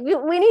later. They're like,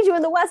 we need you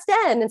in the West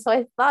End. And so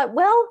I thought,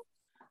 well,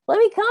 let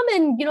me come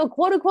and,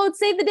 quote unquote,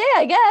 save the day,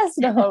 I guess.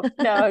 No,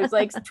 it was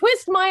like,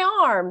 twist my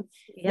arm.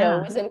 Yeah. No,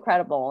 it was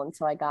incredible. And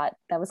so that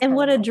was. And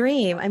what a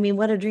dream. I mean,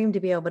 what a dream to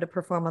be able to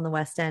perform on the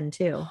West End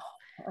too.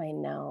 I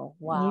know.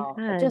 Wow.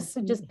 I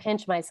just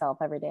pinch myself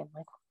every day. I'm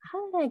like,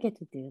 how did I get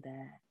to do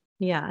that?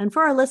 Yeah. And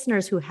for our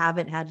listeners who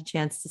haven't had a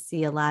chance to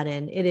see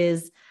Aladdin,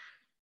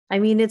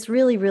 it's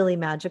really, really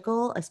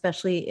magical,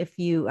 especially if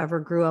you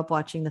ever grew up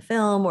watching the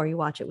film or you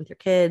watch it with your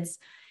kids.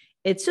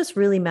 It's just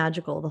really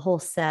magical. The whole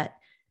set.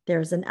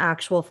 There's an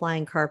actual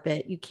flying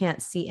carpet. You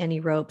can't see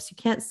any ropes. You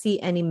can't see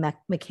any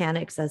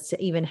mechanics as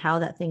to even how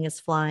that thing is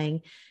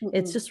flying. Mm-mm.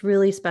 It's just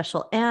really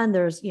special. And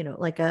there's,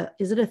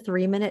 is it a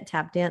 3-minute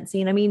tap dance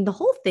scene? I mean, the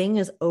whole thing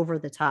is over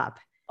the top.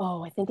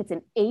 Oh, I think it's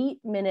an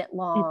 8-minute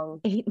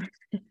long.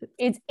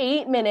 It's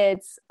 8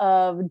 minutes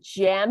of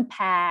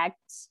jam-packed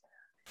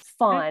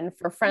fun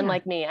for a friend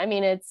like me. I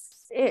mean,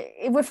 it's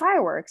with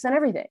fireworks and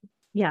everything.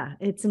 Yeah,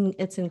 it's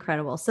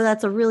incredible. So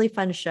that's a really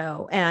fun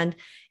show. And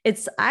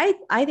I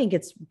think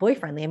it's boy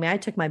friendly. I mean, I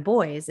took my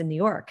boys in New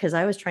York because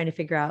I was trying to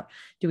figure out,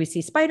 do we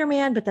see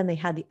Spider-Man? But then they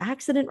had the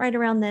accident right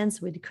around then,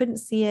 so we couldn't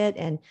see it.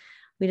 And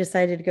we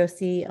decided to go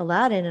see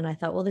Aladdin. And I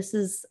thought, well,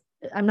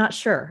 I'm not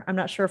sure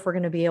if we're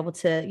going to be able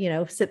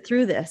to, sit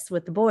through this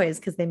with the boys,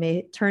 because they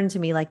may turn to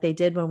me like they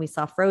did when we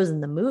saw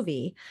Frozen, the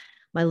movie.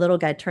 My little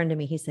guy turned to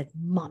me. He said,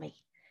 "Mommy,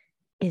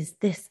 is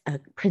this a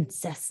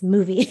princess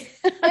movie?"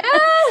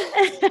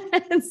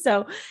 And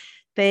so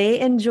they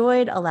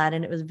enjoyed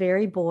Aladdin. It was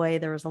very boy.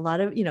 There was a lot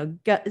of,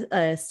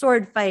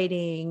 sword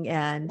fighting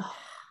and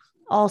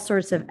all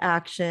sorts of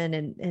action,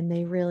 and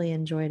they really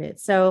enjoyed it.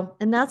 So,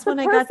 and that's when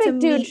I got to perfect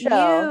dude meet show.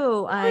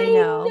 you. I I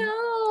know.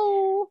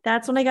 know.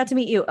 That's when I got to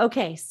meet you.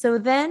 Okay. So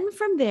then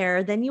from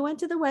there, then you went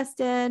to the West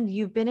End.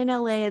 You've been in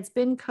LA. It's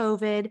been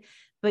COVID.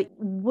 But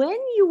when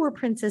you were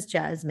Princess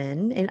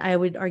Jasmine, and I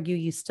would argue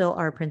you still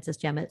are Princess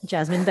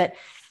Jasmine, but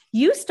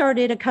you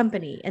started a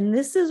company. And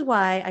this is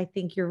why I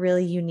think you're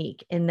really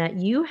unique in that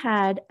you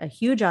had a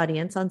huge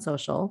audience on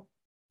social.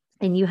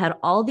 And you had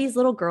all these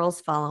little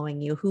girls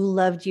following you who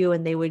loved you,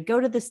 and they would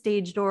go to the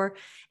stage door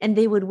and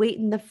they would wait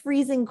in the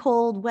freezing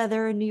cold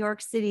weather in New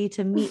York City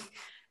to meet,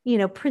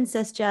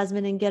 Princess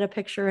Jasmine and get a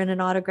picture and an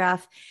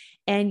autograph.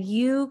 And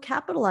you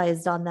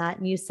capitalized on that.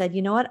 And you said,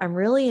 you know what? I'm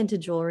really into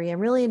jewelry. I'm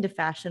really into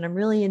fashion. I'm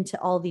really into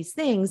all these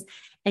things.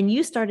 And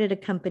you started a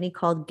company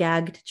called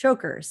Gagged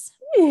Chokers.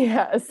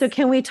 Yes. So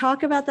can we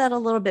talk about that a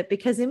little bit?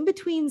 Because in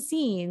between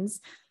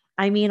scenes,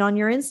 I mean, on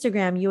your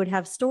Instagram, you would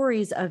have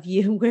stories of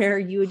you where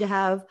you would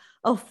have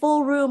a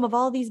full room of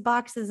all these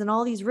boxes and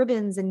all these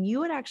ribbons, and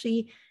you would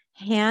actually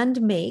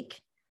hand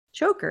make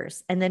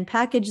chokers and then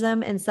package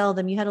them and sell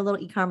them. You had a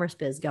little e-commerce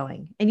biz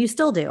going, and you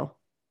still do.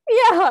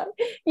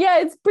 Yeah,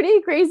 it's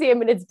pretty crazy. I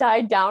mean, it's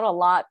died down a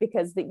lot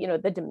because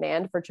the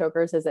demand for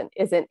chokers isn't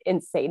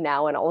insane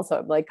now, and also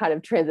I'm like kind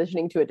of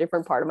transitioning to a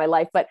different part of my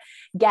life. But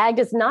gagged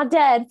is not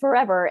dead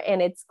forever,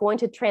 and it's going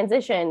to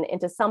transition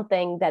into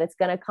something that it's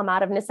going to come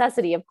out of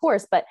necessity, of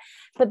course. But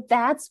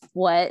that's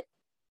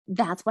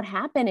what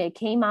happened. It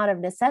came out of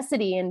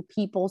necessity, and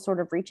people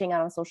sort of reaching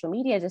out on social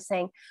media, just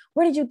saying,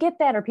 where did you get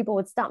that? Or people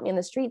would stop me in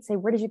the street, say,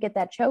 where did you get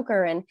that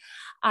choker? And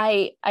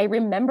I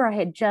remember I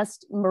had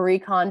just Marie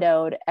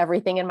Kondoed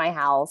everything in my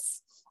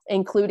house,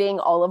 including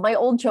all of my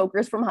old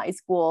chokers from high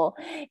school.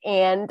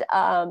 And,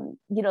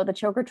 the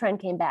choker trend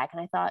came back,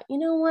 and I thought, you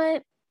know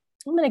what,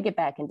 I'm going to get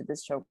back into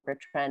this choker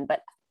trend,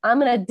 but I'm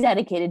going to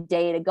dedicate a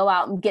day to go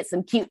out and get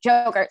some cute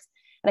chokers.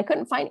 And I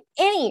couldn't find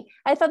any.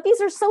 I thought these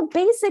are so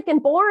basic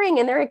and boring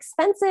and they're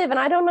expensive and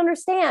I don't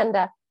understand.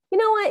 You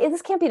know what?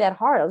 This can't be that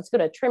hard. I'll just go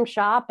to a trim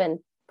shop and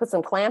put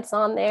some clamps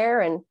on there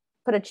and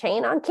put a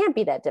chain on. Can't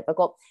be that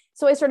difficult.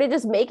 So I started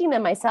just making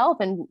them myself,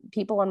 and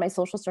people on my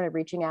social started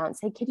reaching out and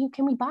say,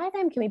 can we buy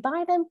them? Can we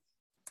buy them?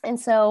 And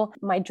so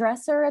my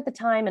dresser at the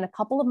time and a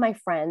couple of my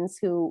friends,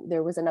 who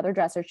there was another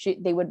dresser,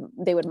 they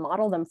would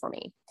model them for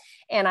me.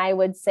 And I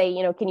would say,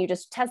 can you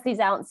just test these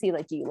out and see,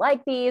 like, do you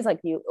like these? Like,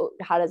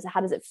 how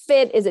does it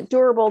fit? Is it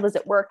durable? Does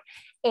it work?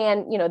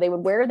 And, they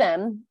would wear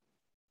them,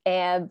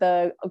 and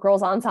the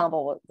girls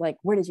ensemble was like,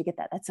 where did you get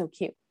that? That's so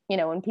cute.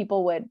 And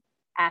people would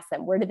ask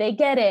them, where did they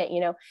get it?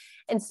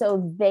 And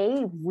so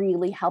they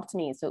really helped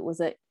me. So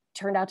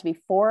turned out to be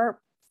four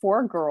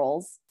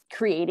girls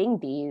creating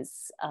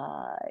these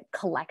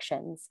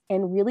collections,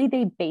 and really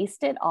they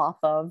based it off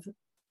of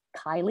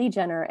Kylie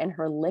Jenner and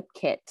her lip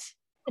kit.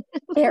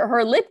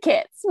 Her lip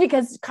kits,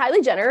 because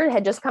Kylie Jenner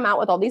had just come out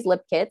with all these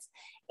lip kits,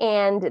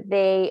 and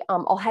they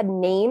all had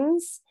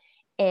names,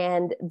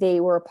 and they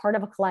were a part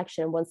of a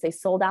collection. Once they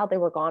sold out, they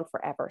were gone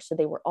forever. So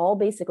they were all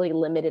basically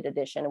limited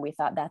edition, and we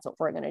thought that's what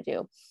we're going to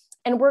do.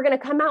 And we're going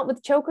to come out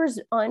with chokers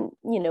on,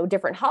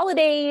 different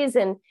holidays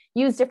and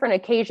use different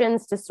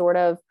occasions to sort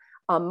of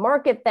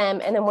market them.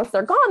 And then once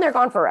they're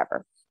gone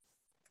forever.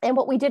 And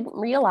what we didn't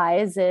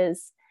realize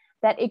is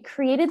that it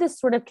created this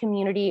sort of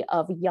community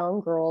of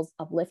young girls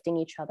uplifting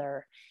each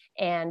other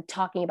and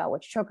talking about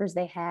which chokers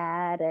they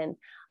had. And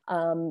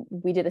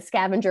we did a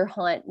scavenger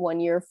hunt one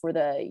year for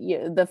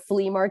the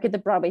flea market, the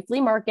Broadway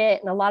flea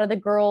market. And a lot of the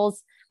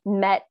girls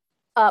met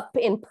up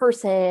in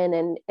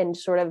person and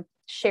sort of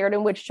shared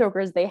in which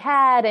chokers they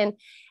had. And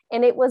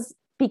it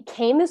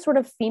became this sort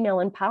of female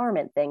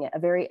empowerment thing,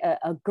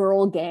 a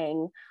girl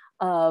gang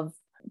of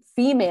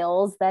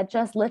females that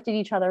just lifted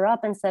each other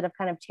up instead of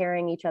kind of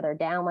tearing each other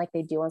down like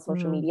they do on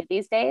social media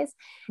these days.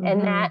 Mm-hmm.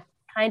 And that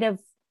kind of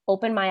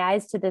opened my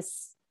eyes to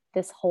this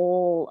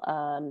whole,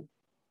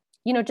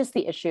 just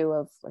the issue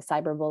of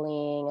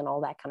cyberbullying and all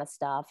that kind of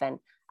stuff. And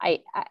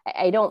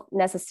I don't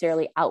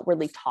necessarily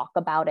outwardly talk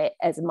about it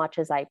as much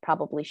as I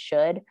probably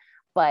should,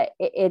 but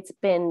it's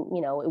been,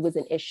 it was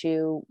an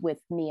issue with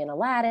me and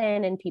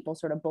Aladdin, and people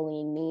sort of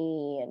bullying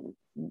me, and,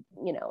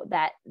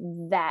 that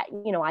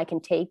I can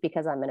take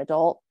because I'm an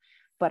adult.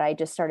 But I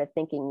just started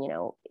thinking,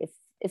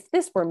 if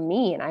this were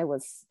me and I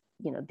was,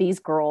 these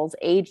girls'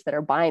 age that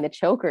are buying the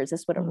chokers,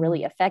 this would have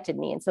really affected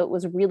me. And so it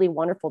was really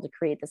wonderful to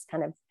create this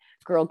kind of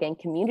girl gang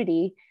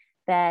community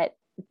that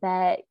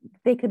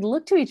they could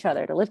look to each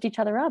other to lift each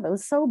other up. It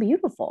was so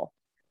beautiful.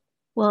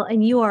 Well,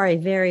 and you are a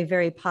very,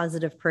 very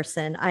positive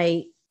person.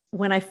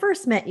 When I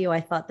first met you,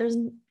 I thought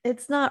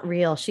it's not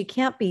real. She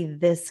can't be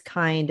this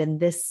kind and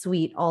this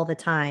sweet all the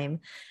time.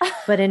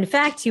 But in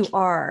fact, you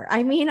are.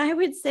 I mean, I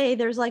would say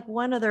there's like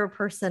one other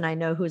person I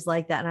know who's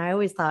like that. And I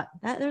always thought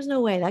that there's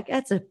no way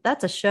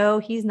that's a show.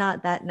 He's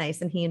not that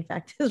nice. And he, in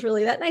fact, is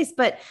really that nice.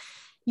 But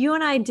you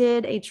and I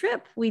did a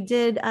trip. We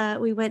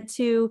went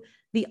to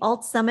the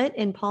Alt Summit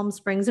in Palm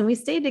Springs, and we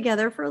stayed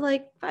together for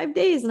like 5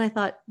 days. And I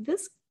thought,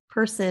 this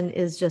person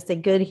is just a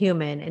good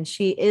human, and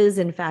she is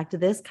in fact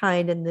this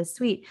kind and this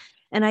sweet.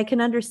 And I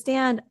can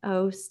understand,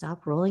 oh,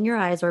 stop rolling your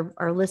eyes.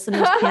 Our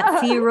listeners can't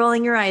see you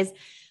rolling your eyes.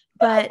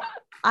 But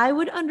I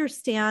would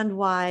understand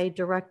why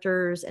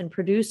directors and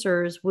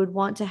producers would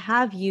want to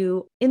have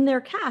you in their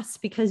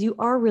cast, because you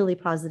are really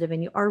positive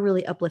and you are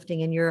really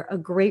uplifting and you're a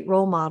great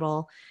role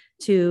model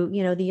to,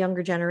 the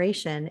younger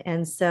generation.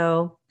 And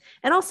so,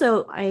 and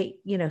also I,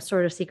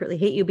 sort of secretly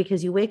hate you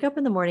because you wake up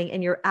in the morning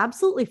and you're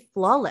absolutely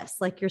flawless.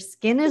 Like your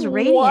skin is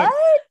radiant.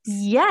 What?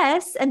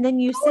 Yes. And then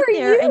you sit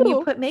there and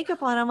you put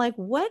makeup on. I'm like,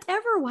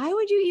 whatever. Why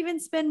would you even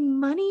spend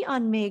money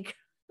on makeup?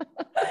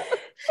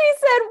 She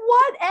said,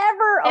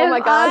 whatever. Oh my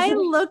gosh. If I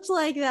looked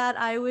like that,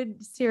 I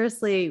would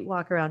seriously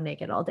walk around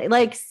naked all day.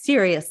 Like,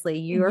 seriously,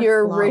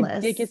 you're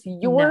flawless. Ridiculous.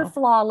 You're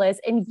flawless.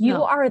 And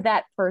you are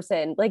that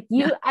person. Like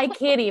I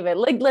can't even,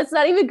 like, let's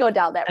not even go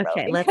down that road.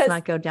 Okay, let's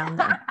not go down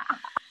there.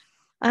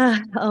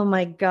 Oh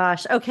my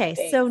gosh. Okay.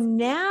 Thanks. So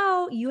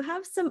now you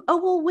have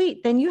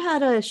wait, then you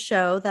had a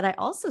show that I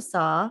also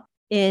saw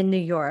in New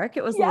York.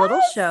 It was a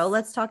little show.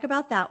 Let's talk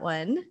about that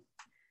one.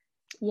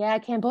 Yeah,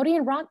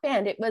 Cambodian rock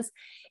band. It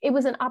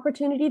was an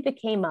opportunity that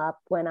came up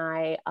when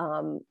I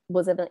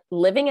was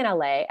living in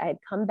LA. I had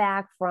come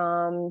back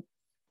from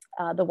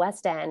the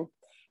West End,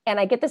 and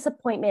I get this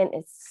appointment.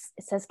 It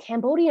says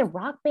Cambodian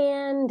rock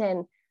band,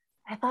 and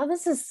I thought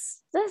this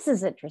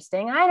is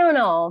interesting. I don't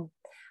know.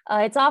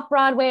 It's off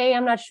Broadway.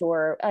 I'm not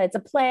sure. It's a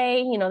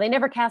play. They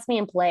never cast me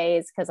in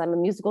plays because I'm a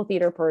musical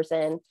theater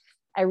person.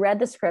 I read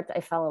the script.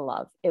 I fell in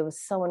love. It was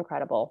so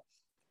incredible.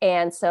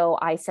 And so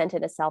I sent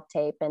in a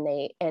self-tape, and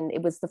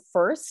it was the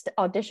first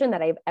audition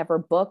that I've ever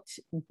booked,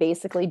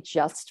 basically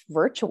just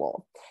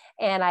virtual.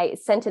 And I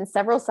sent in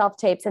several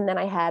self-tapes, and then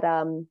I had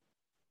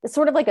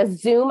sort of like a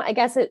Zoom, I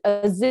guess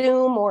a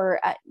Zoom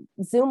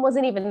Zoom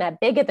wasn't even that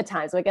big at the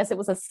time. So I guess it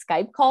was a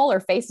Skype call or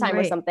FaceTime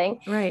or something.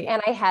 Right.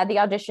 And I had the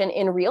audition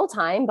in real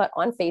time, but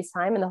on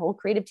FaceTime, and the whole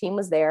creative team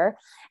was there.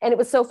 And it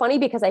was so funny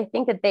because I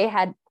think that they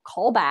had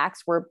callbacks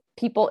where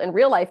people in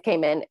real life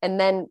came in, and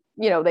then,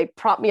 they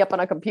propped me up on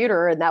a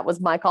computer, and that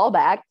was my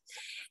callback.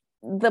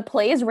 The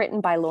play is written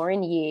by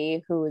Lauren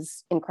Yee,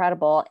 who's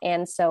incredible.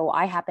 And so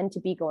I happened to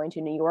be going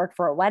to New York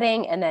for a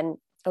wedding. And then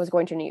I was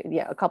going to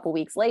a couple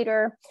weeks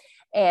later.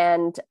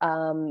 And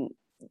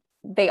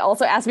they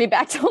also asked me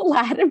back to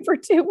Aladdin for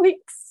 2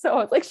 weeks. So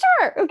I was like,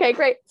 sure. Okay,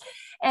 great.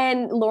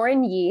 And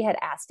Lauren Yee had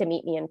asked to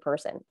meet me in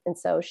person. And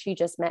so she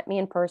just met me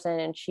in person,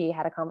 and she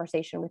had a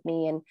conversation with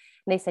me, and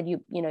they said,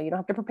 you don't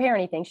have to prepare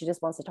anything. She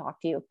just wants to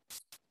talk to you.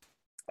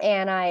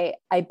 And I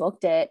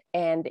booked it,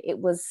 and it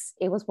was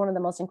one of the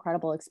most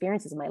incredible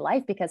experiences of my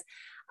life, because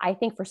I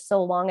think for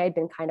so long I'd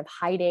been kind of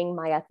hiding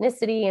my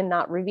ethnicity and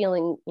not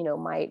revealing,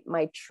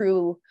 my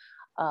true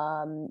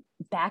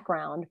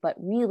background. But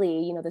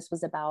really, this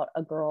was about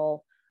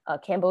a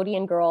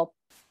Cambodian girl,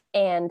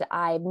 and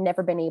I've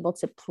never been able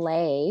to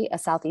play a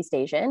Southeast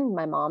Asian.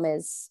 My mom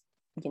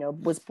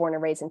was born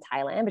and raised in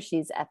Thailand, but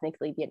she's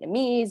ethnically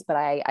Vietnamese, but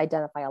I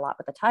identify a lot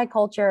with the Thai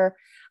culture.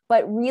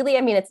 But really,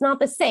 it's not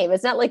the same.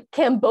 It's not like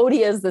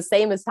Cambodia is the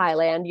same as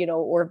Thailand,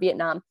 or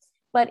Vietnam,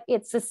 but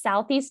it's a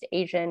Southeast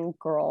Asian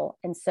girl.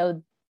 And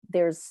so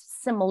there's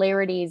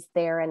similarities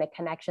there, and a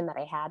connection that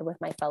I had with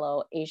my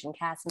fellow Asian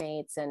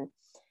castmates. And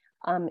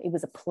it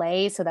was a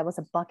play, so that was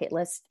a bucket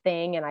list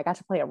thing, and I got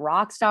to play a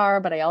rock star,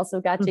 but I also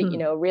got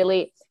to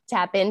really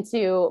tap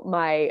into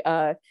my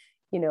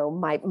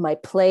my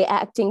play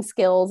acting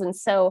skills. And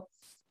so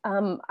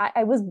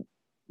I was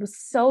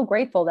so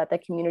grateful that the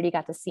community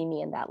got to see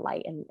me in that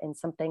light, and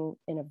something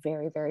in a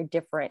very, very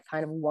different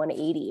kind of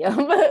 180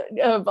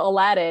 of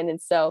Aladdin.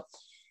 And so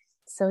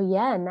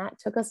yeah, and that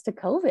took us to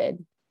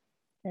COVID.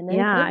 And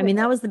then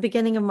that was the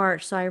beginning of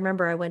March. So I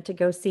remember I went to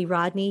go see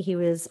Rodney. He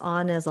was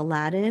on as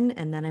Aladdin.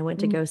 And then I went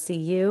to go see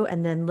you.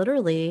 And then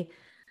literally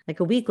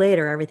like a week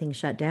later, everything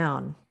shut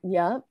down.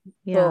 Yep.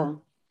 Yeah.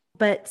 Boom.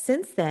 But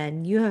since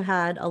then, you have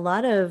had a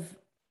lot of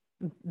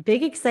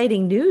big,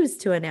 exciting news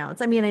to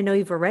announce. I know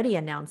you've already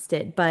announced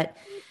it, but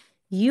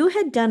you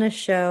had done a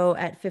show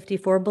at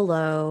 54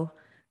 Below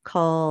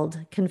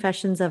called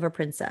Confessions of a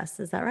Princess.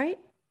 Is that right?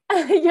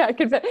 Yeah.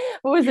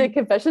 What was it?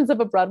 Confessions of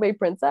a Broadway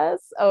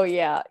Princess? Oh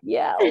yeah.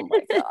 Yeah. Oh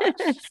my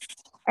gosh.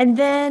 And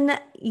then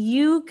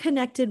you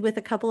connected with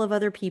a couple of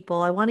other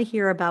people. I want to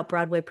hear about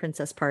Broadway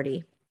Princess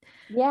Party.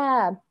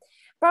 Yeah.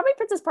 Broadway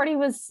Princess Party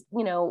was,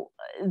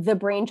 the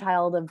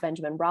brainchild of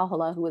Benjamin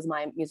Brahula, who was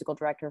my musical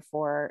director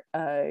for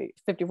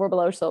 54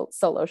 Below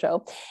solo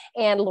show,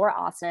 and Laura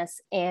Osnes.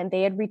 And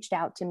they had reached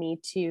out to me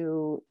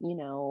to,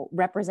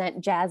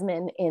 represent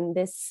Jasmine in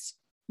this,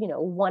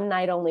 one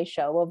night only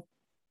show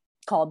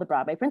called the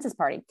Broadway Princess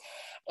Party.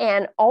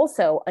 And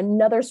also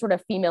another sort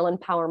of female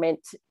empowerment,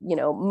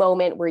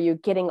 moment where you're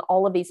getting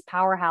all of these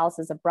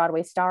powerhouses of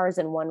Broadway stars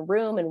in one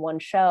room, in one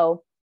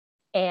show.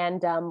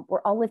 And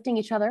we're all lifting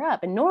each other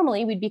up. And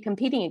normally we'd be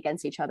competing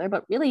against each other,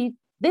 but really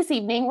this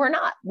evening we're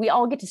not. We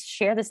all get to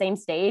share the same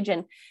stage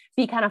and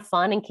be kind of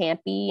fun and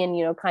campy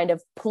and, kind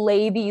of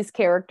play these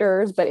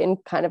characters, but in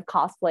kind of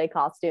cosplay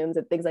costumes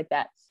and things like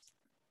that.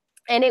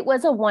 And it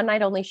was a one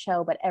night only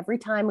show, but every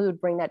time we would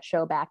bring that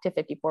show back to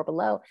 54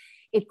 Below,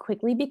 it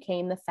quickly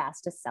became the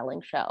fastest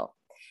selling show.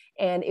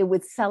 and it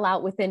would sell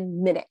out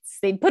within minutes.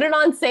 They'd put it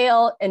on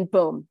sale and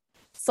boom,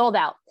 sold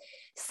out.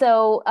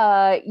 So,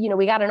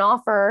 we got an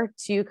offer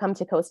to come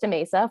to Costa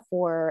Mesa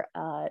for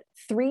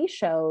 3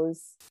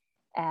 shows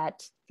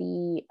at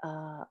the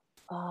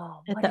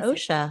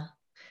OSHA.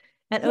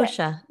 At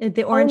OSHA,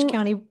 the Orange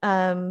County,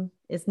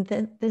 isn't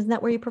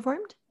that where you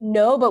performed?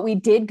 No, but we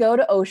did go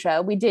to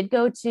OSHA. We did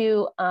go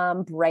to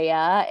Brea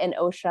and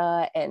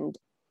OSHA and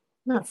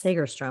not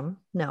Segerstrom.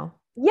 No.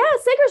 Yeah,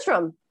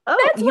 Segerstrom. Oh,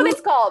 that's what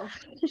it's called.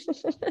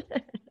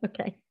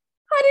 Okay.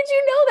 How did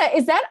you know that?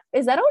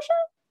 Is that OSHA?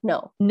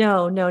 No.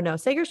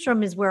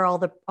 Segerstrom is where all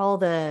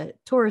the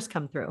tours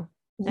come through.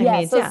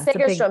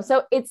 Segerstrom.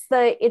 So it's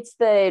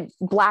the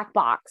black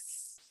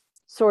box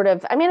sort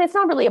of. I mean, it's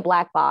not really a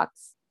black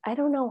box. I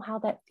don't know how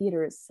that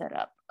theater is set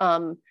up.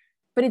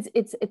 But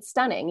it's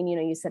stunning. And,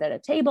 you sit at a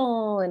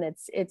table and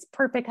it's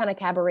perfect kind of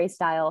cabaret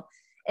style.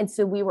 And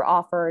so we were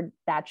offered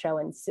that show,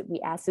 and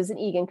we asked Susan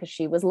Egan, because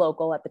she was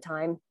local at the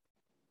time.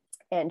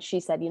 And she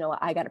said,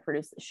 I got to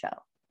produce the show.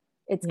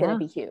 It's going to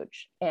be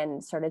huge.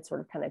 And started sort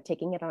of kind of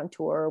taking it on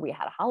tour. We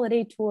had a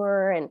holiday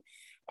tour and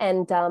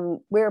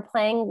we were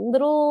playing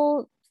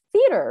little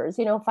theaters,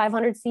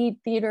 500 seat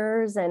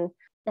theaters. And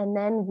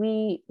then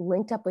we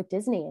linked up with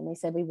Disney, and they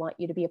said, we want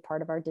you to be a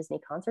part of our Disney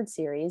concert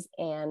series.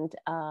 And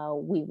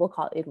it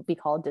will be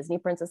called Disney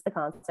Princess the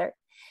Concert.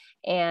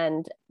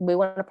 And we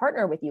want to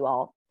partner with you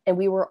all. And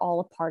we were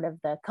all a part of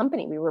the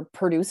company. We were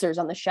producers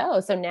on the show.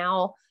 So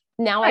now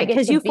I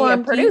get to be a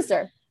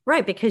producer.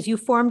 Right. Because you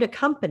formed a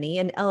company,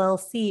 an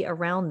LLC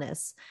around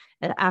this.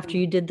 And after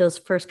you did those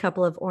first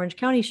couple of Orange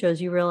County shows,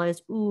 you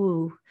realized,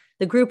 the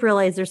group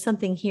realized there's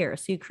something here.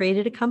 So you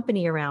created a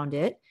company around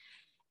it.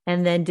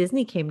 And then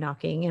Disney came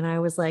knocking, and I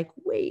was like,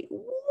 wait,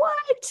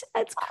 what?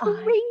 That's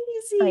crazy.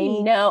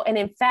 I know. And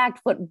in fact,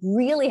 what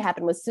really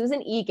happened was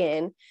Susan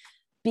Egan,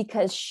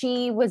 because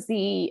she was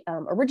the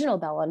original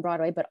Belle on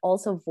Broadway, but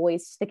also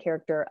voiced the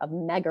character of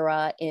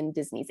Megara in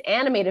Disney's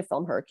animated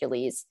film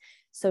Hercules.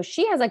 So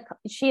she has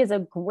a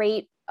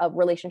great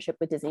relationship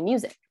with Disney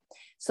Music.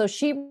 So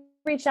she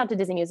reached out to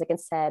Disney Music and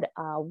said,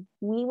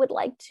 we would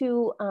like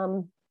to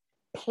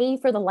pay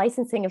for the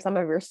licensing of some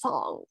of your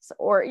songs.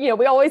 Or,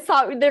 we always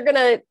thought they're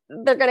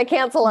gonna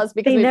cancel us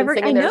because we've been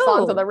singing their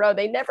songs on the road.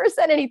 They never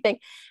said anything.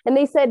 And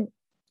they said,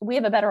 we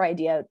have a better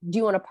idea. Do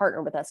you want to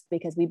partner with us?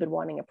 Because we've been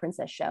wanting a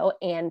princess show.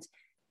 And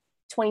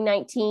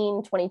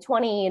 2019,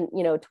 2020, and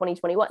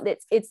 2021,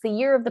 it's the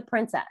year of the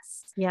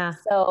princess. Yeah.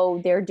 So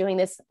they're doing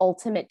this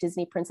ultimate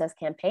Disney princess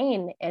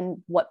campaign.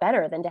 And what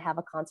better than to have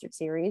a concert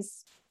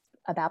series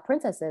about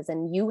princesses?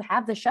 And you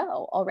have the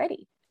show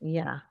already.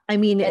 Yeah. I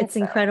mean, it's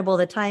incredible.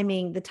 The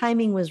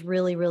timing was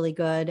really, really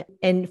good.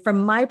 And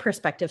from my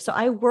perspective, so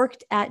I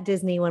worked at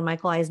Disney when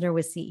Michael Eisner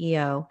was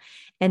CEO,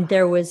 and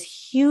there was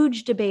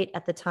huge debate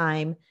at the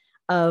time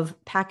of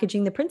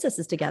packaging the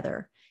princesses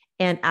together.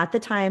 And at the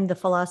time, the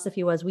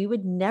philosophy was we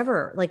would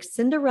never, like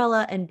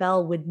Cinderella and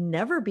Belle would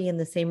never be in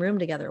the same room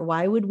together.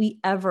 Why would we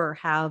ever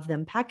have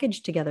them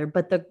packaged together?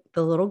 But the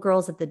little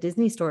girls at the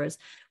Disney stores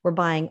were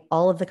buying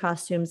all of the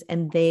costumes,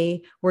 and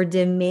they were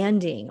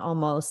demanding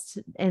almost.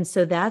 And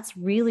so that's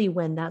really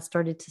when that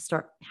started to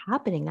start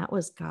happening. That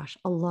was,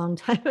 a long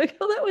time ago.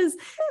 That was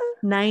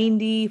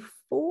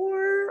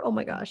 94. Oh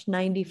my gosh,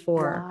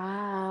 94.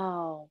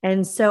 Wow.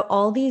 And so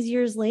all these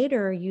years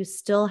later, you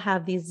still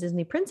have these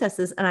Disney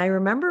princesses. And I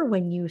remember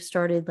when you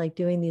started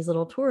doing these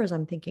little tours,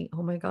 I'm thinking,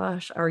 oh my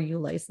gosh, are you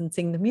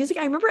licensing the music?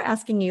 I remember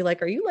asking you,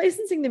 are you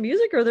licensing the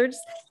music, or they're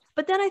just,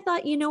 but then I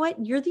thought, you know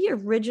what? You're the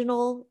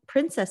original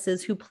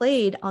princesses who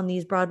played on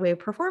these Broadway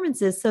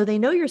performances. So they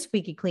know you're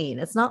squeaky clean.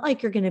 It's not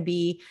like you're going to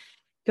be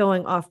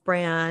going off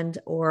brand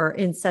or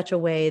in such a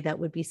way that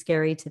would be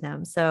scary to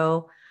them.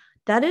 So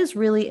that is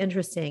really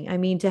interesting. I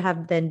mean, to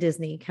have then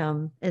Disney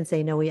come and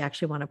say, no, we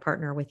actually want to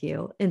partner with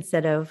you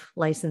instead of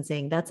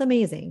licensing. That's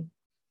amazing.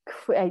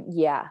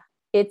 Yeah.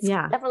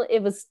 Definitely,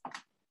 it was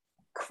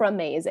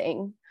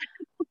cramazing.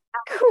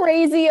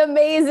 Crazy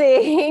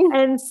amazing.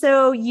 And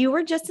so you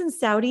were just in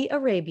Saudi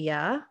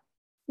Arabia,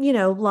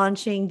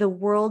 launching the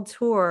world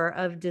tour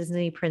of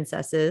Disney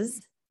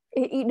princesses.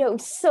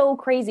 So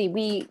crazy.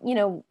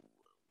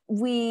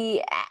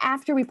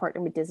 After we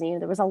partnered with Disney,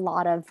 there was a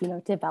lot of,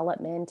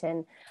 development,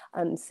 and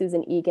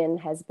Susan Egan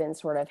has been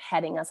sort of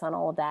heading us on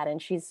all of that.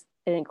 And she's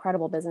an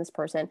incredible business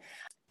person,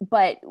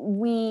 but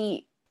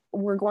we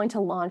were going to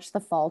launch the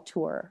fall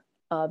tour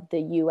of the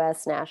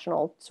US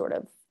national sort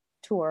of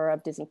tour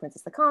of Disney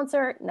Princess the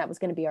Concert. And that was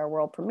going to be our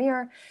world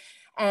premiere.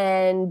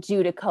 And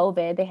due to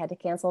COVID, they had to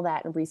cancel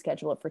that and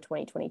reschedule it for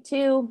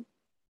 2022,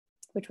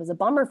 which was a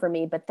bummer for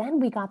me. But then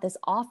we got this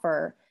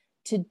offer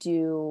to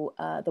do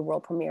the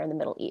world premiere in the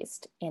Middle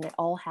East. And it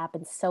all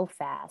happened so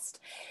fast.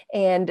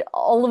 And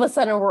all of a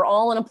sudden we're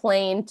all on a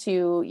plane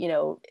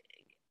to,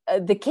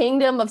 the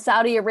kingdom of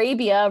Saudi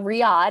Arabia,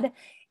 Riyadh.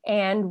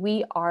 And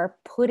we are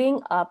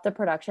putting up the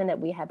production that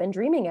we have been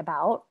dreaming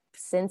about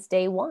since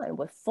day one,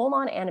 with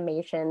full-on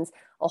animations,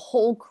 a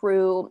whole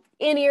crew,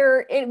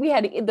 in-ear. We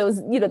had those,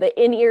 the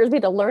in-ears. We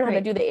had to learn how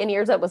to do the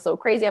in-ears. That was so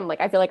crazy. I'm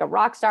like, I feel like a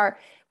rock star.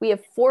 We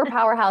have 4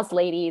 powerhouse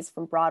ladies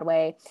from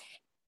Broadway.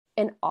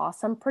 an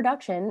awesome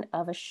production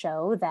of a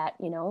show that,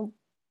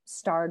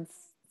 starred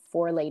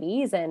four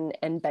ladies and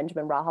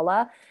Benjamin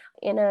Rahala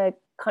in a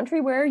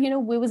country where,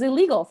 it was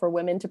illegal for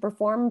women to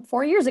perform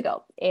 4 years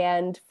ago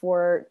and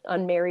for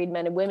unmarried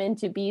men and women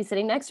to be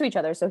sitting next to each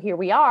other. So here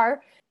we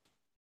are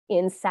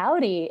in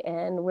Saudi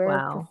and we're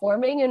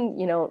performing and,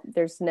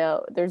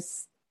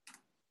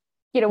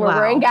 we're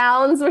wearing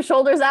gowns with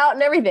shoulders out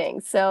and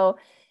everything. So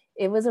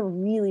it was a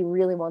really,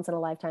 really once in a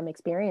lifetime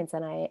experience.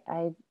 And I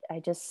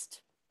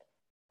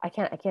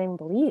can't even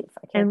believe.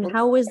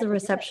 How was the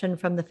reception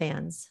from the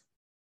fans?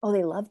 Oh,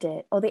 they loved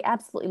it. Oh, they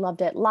absolutely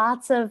loved it.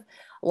 Lots of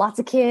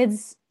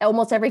kids.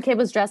 Almost every kid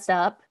was dressed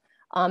up.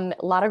 A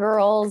lot of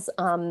girls,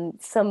 some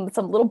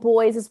little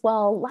boys as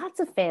well. Lots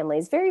of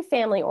families, very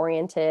family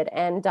oriented.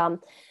 And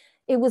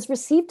it was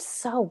received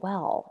so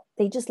well.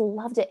 They just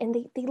loved it. And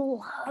they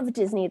love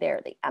Disney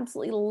there. They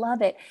absolutely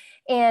love it.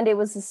 And it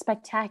was a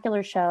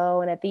spectacular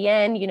show. And at the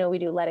end, we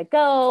do Let It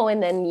Go.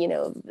 And then,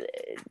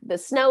 the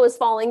snow is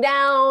falling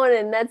down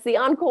and that's the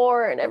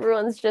encore and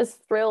everyone's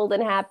just thrilled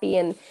and happy.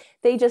 And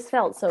they just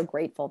felt so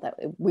grateful that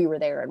we were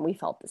there and we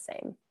felt the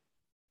same.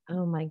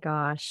 Oh my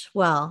gosh.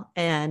 Well,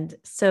 and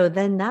so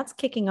then that's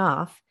kicking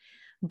off,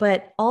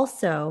 but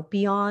also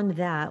beyond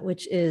that,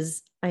 which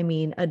is,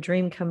 a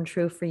dream come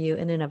true for you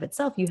in and of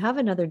itself, you have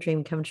another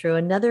dream come true,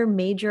 another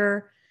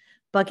major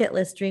bucket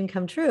list dream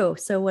come true.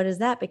 So what is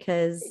that?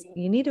 Because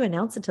you need to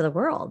announce it to the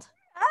world.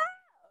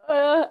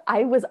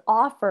 I was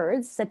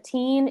offered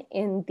Satine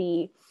in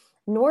the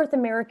North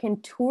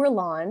American tour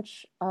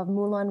launch of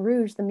Moulin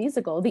Rouge, the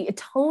musical, the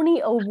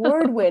Tony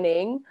Award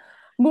winning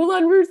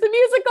Moulin Rouge, the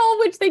musical,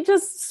 which they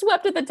just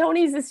swept at the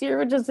Tonys this year,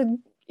 which is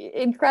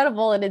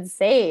incredible and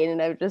insane.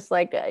 And I'm just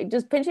like,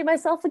 just pinching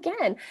myself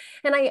again.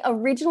 And I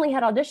originally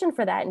had auditioned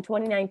for that in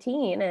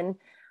 2019. And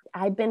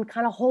I've been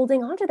kind of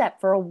holding on to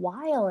that for a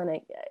while. And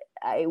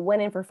I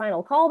went in for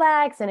final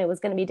callbacks and it was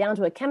going to be down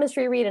to a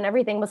chemistry read and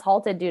everything was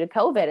halted due to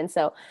COVID. And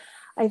so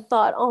I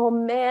thought, oh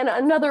man,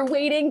 another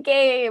waiting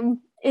game.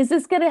 Is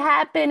this going to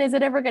happen? Is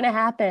it ever going to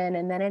happen?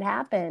 And then it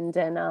happened.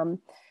 And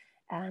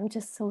I'm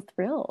just so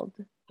thrilled.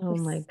 Oh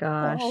my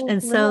gosh.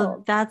 And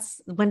so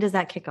when does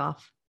that kick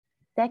off?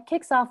 That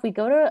kicks off.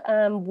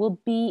 We'll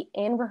be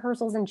in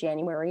rehearsals in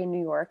January in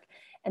New York.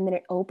 And then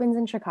it opens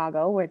in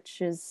Chicago,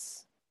 which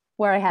is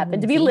where I happen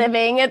to be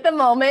living at the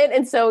moment.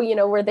 And so,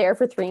 we're there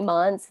for 3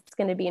 months. It's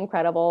going to be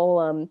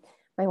incredible.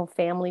 My whole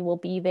family will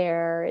be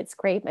there. It's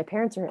great. My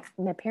parents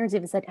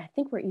even said, I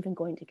think we're even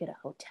going to get a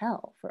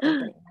hotel for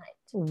opening night.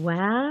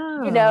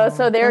 Wow.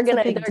 So they're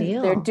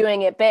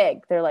doing it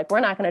big. They're like, we're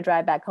not going to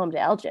drive back home to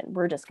Elgin.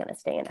 We're just going to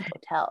stay in a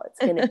hotel. It's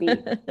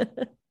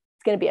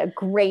going to be a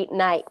great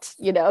night,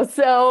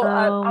 so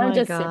I'm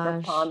just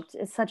super pumped.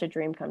 It's such a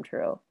dream come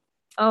true.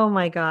 Oh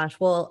my gosh.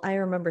 Well, I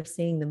remember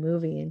seeing the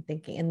movie and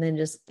thinking, and then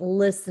just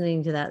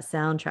listening to that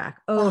soundtrack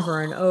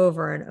over and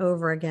over and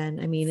over again.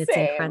 It's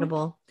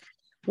incredible.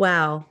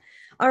 Wow.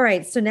 All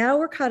right. So now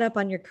we're caught up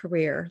on your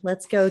career.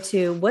 Let's go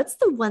to what's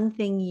the one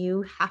thing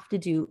you have to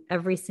do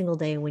every single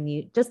day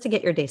just to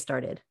get your day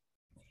started?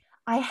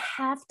 I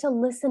have to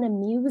listen to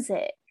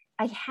music.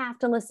 I have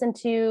to listen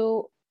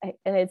to,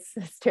 and it's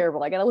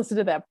terrible. I got to listen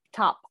to that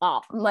top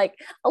pop. I'm like,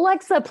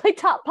 Alexa, play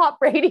top pop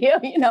radio.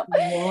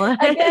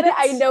 I get it.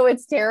 I know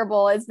it's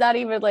terrible. It's not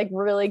even like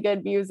really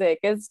good music.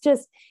 It's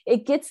just,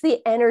 it gets the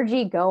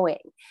energy going.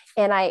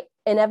 And I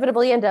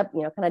inevitably end up,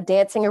 kind of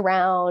dancing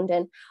around.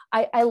 And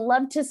I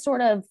love to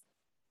sort of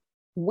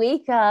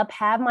wake up,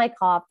 have my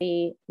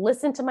coffee,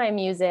 listen to my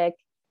music,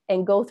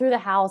 and go through the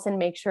house and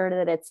make sure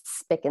that it's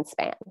spick and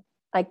span.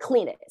 I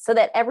clean it so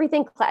that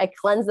everything, I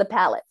cleanse the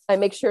palette. I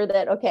make sure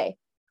that,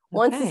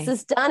 once this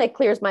is done, it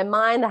clears my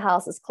mind. The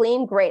house is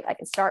clean. Great. I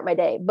can start my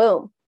day.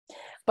 Boom.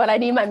 But I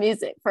need my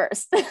music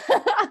first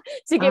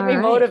to get me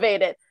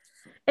motivated.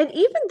 And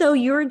even though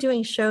you're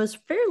doing shows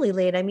fairly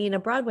late, a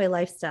Broadway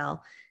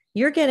lifestyle,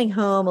 you're getting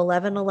home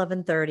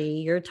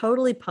 11:30. You're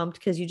totally pumped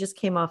because you just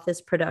came off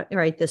this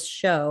this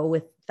show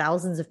with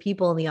thousands of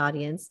people in the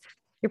audience.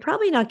 You're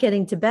probably not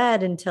getting to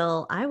bed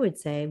until, I would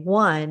say,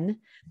 1,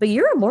 but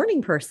you're a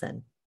morning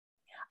person.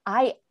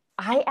 I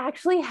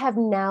actually have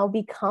now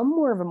become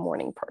more of a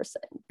morning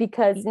person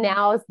because of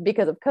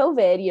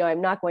COVID,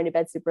 I'm not going to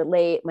bed super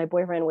late. My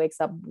boyfriend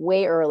wakes up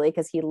way early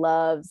because he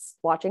loves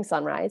watching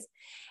sunrise.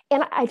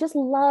 And I just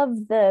love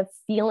the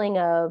feeling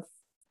of,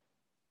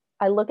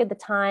 I look at the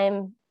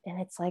time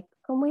and it's like,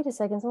 oh, wait a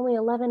second, it's only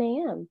 11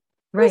 a.m.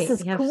 Right.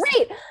 This is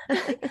great. And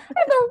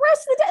the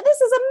rest of the day,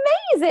 this is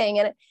amazing.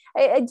 And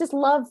I just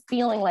love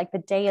feeling like the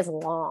day is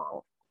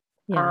long.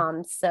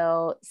 Yeah.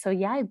 So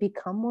yeah, I've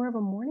become more of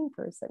a morning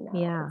person now.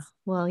 Yeah.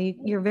 Well,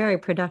 you're very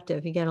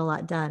productive. You get a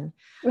lot done.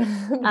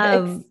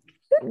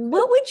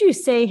 What would you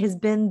say has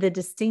been the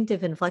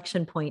distinctive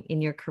inflection point in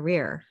your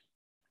career?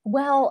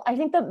 Well, I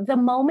think the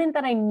moment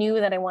that I knew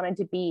that I wanted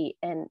to be,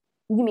 and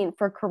you mean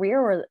for career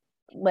or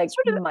like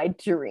sort of my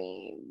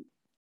dream?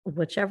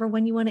 Whichever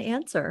one you want to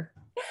answer.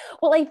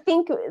 Well, I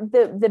think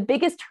the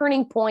biggest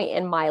turning point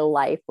in my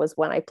life was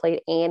when I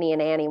played Annie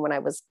and Annie when I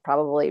was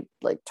probably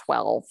like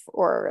 12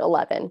 or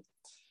 11.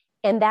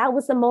 And that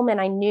was the moment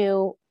I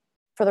knew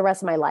for the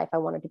rest of my life, I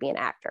wanted to be an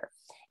actor.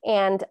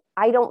 And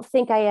I don't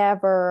think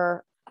I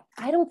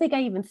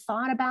even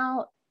thought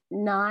about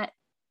not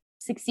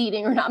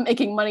succeeding or not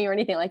making money or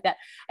anything like that.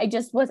 It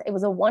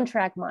was a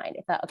one-track mind.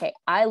 I thought, okay,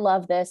 I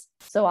love this,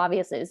 so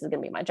obviously this is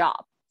going to be my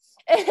job.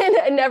 And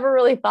I never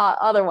really thought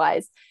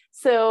otherwise.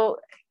 So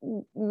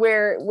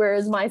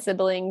whereas my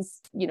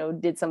siblings,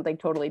 did something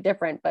totally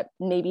different, but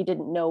maybe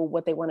didn't know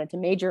what they wanted to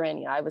major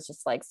in, I was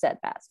just like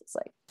steadfast. It's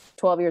like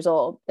 12 years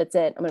old. That's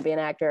it. I'm going to be an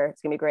actor.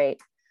 It's going to be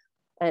great.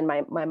 And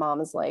my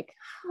mom is like,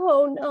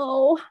 oh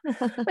no,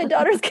 my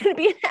daughter's going to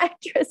be an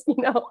actress,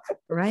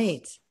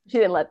 Right. She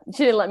didn't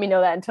let me know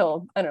that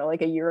until, I don't know,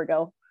 like a year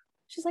ago.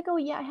 She's like, oh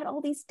yeah, I had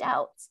all these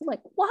doubts. I'm like,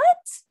 what?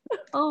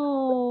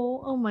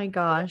 Oh my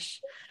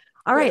gosh.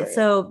 All right.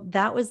 So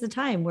that was the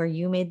time where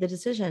you made the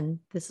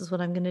decision. This is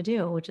what I'm going to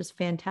do, which is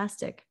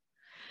fantastic.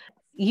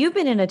 You've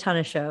been in a ton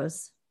of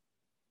shows.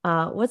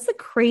 What's the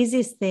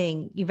craziest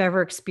thing you've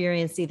ever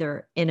experienced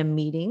either in a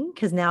meeting?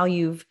 Because now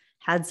you've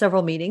had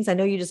several meetings. I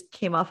know you just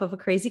came off of a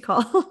crazy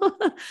call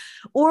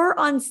or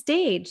on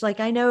stage. Like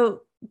I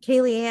know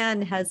Kaylee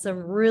Ann has some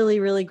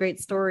really, really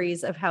great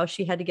stories of how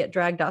she had to get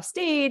dragged off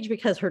stage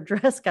because her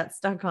dress got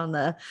stuck on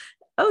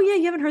oh yeah.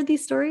 You haven't heard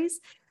these stories?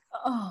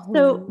 Oh,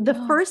 so the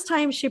first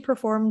time she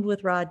performed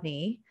with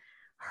Rodney,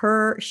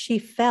 she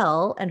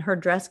fell and her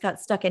dress got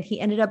stuck and he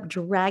ended up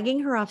dragging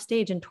her off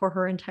stage and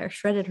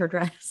shredded her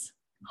dress.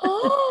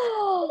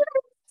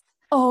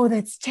 Oh,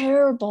 that's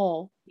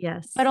terrible.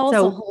 Yes. But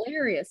also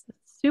hilarious.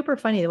 Super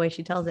funny the way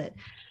she tells it.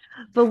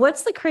 But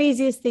what's the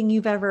craziest thing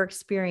you've ever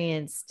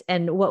experienced?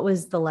 And what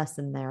was the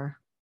lesson there?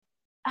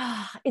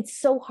 It's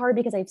so hard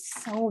because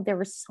there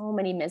were so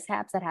many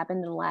mishaps that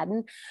happened in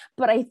Aladdin.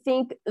 But I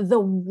think the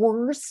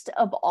worst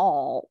of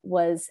all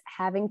was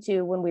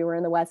when we were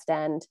in the West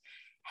End,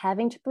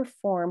 having to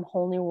perform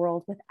Whole New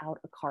World without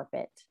a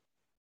carpet.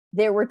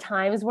 There were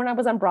times when I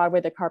was on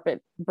Broadway, the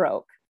carpet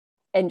broke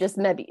and just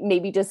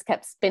maybe just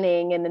kept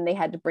spinning, and then they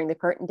had to bring the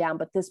curtain down.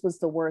 But this was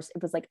the worst.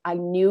 It was like I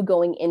knew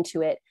going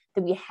into it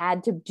that we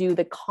had to do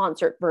the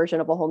concert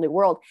version of A Whole New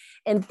World,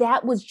 and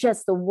that was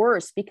just the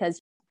worst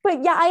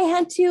but yeah, I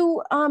had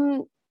to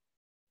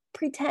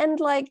pretend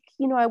like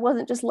I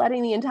wasn't just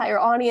letting the entire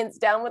audience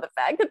down with the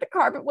fact that the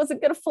carpet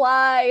wasn't going to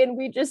fly, and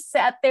we just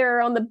sat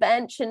there on the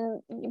bench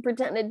and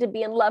pretended to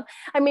be in love.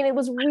 I mean, it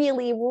was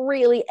really,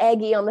 really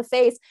eggy on the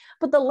face.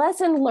 But the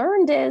lesson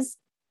learned is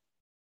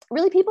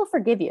really people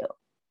forgive you.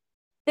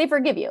 They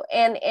forgive you,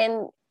 and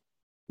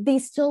they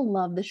still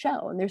love the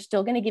show, and they're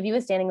still going to give you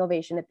a standing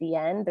ovation at the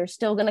end. They're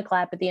still going to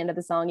clap at the end of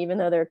the song, even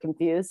though they're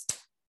confused.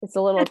 It's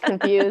a little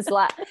confused,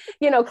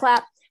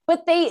 clap.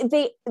 But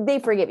they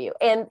forgive you,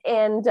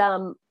 and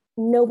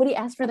nobody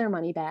asked for their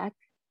money back,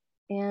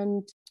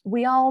 and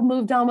we all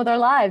moved on with our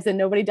lives, and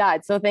nobody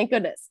died. So thank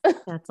goodness.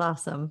 That's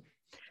awesome.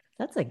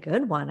 That's a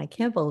good one. I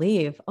can't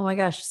believe. Oh my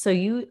gosh! So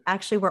you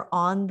actually were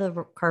on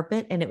the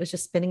carpet, and it was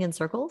just spinning in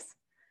circles?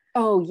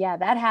 Oh yeah,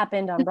 that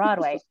happened on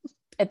Broadway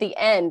at the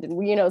end. And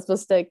we,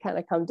 supposed to kind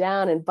of come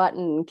down and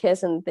button and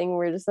kiss and thing.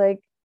 We're just like,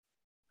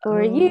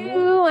 for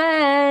you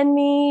and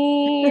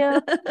me.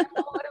 What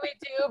do we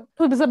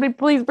do? Somebody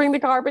please bring the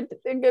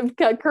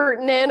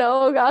curtain in.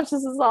 Oh gosh,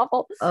 this is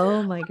awful.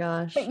 Oh my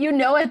gosh. But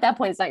at that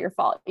point, it's not your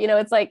fault.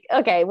 It's like,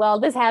 okay, well,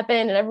 this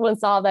happened and everyone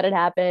saw that it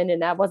happened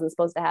and that wasn't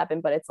supposed to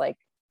happen. But it's like,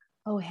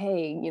 oh,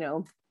 hey,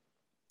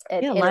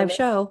 live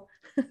show.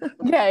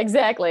 Yeah,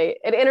 exactly.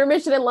 At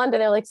intermission in London,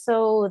 they're like,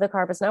 so the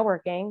carpet's not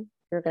working.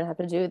 You're going to have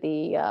to do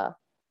the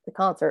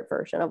concert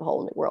version of A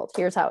Whole New World.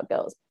 Here's how it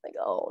goes. Like,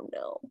 oh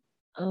no.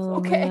 Oh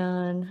okay.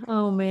 Man.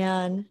 Oh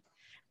man.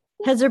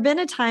 Has there been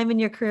a time in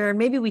your career, and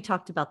maybe we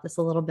talked about this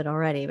a little bit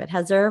already, but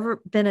has there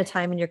ever been a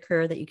time in your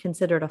career that you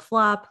considered a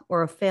flop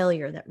or a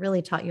failure that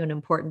really taught you an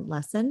important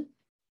lesson?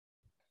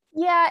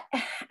 Yeah.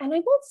 And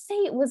I won't say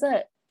it was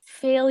a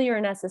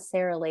failure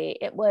necessarily.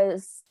 It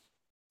was,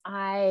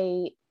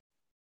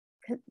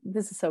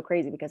 this is so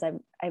crazy because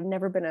I've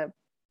never been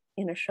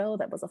in a show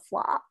that was a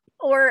flop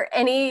or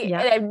any, and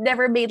I've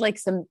never made like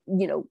some,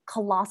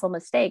 colossal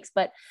mistakes,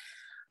 but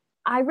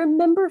I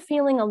remember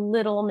feeling a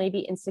little maybe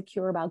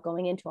insecure about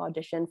going into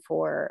audition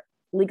for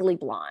Legally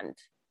Blonde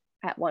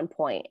at one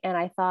point. And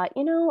I thought,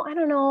 I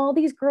don't know, all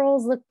these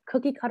girls look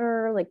cookie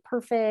cutter, like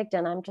perfect.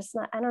 And I'm just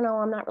not, I don't know,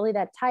 I'm not really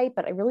that type,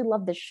 but I really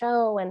love the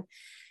show. And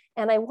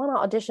I want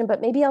to audition,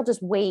 but maybe I'll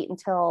just wait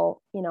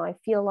until, I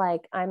feel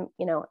like I'm,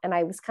 and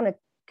I was kind of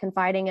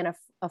confiding in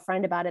a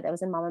friend about it that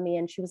was in Mamma Mia.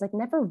 And she was like,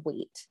 never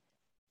wait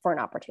for an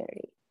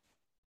opportunity.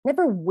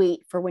 Never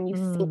wait for when you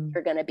think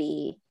you're going to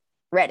be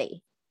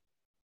ready.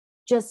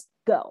 Just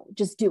go,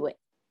 just do it,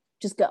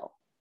 just go.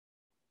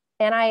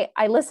 And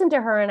I listened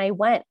to her and I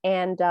went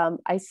and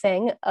I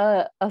sang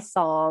a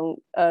song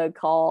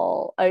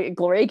called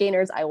Gloria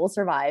Gaynor's I Will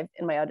Survive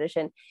in my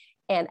audition.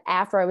 And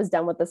after I was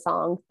done with the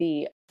song,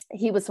 he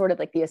was sort of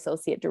like the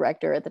associate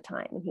director at the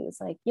time. And he was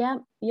like,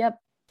 yep,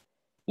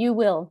 you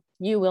will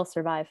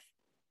survive.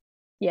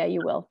 Yeah,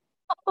 you will.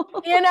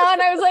 And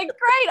I was like,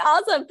 great,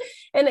 awesome.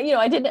 And,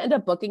 I didn't end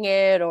up booking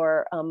it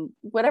or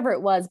whatever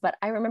it was, but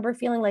I remember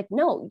feeling like,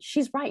 no,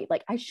 she's right.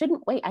 Like I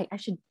shouldn't wait. I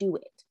should do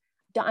it.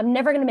 I'm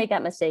never going to make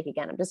that mistake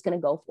again. I'm just going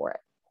to go for it.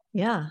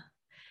 Yeah.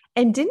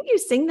 And didn't you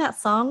sing that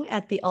song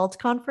at the alt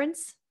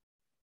conference?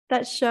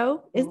 That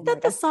show? Isn't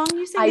that the song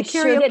you sang, the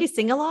karaoke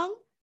sing-along?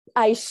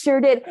 I sure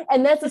did.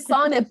 And that's a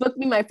song that booked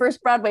me my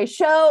first Broadway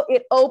show.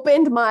 It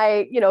opened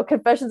my,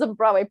 Confessions of a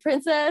Broadway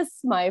Princess,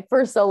 my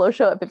first solo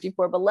show at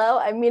 54 Below.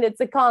 I mean,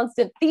 it's a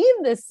constant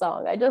theme, this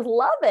song. I just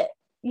love it.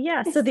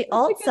 Yeah. So the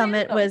alt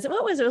summit was,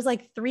 what was it? It was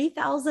like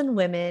 3,000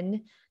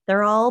 women.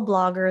 They're all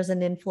bloggers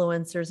and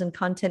influencers and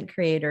content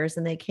creators.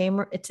 And they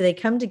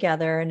come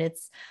together, and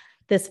it's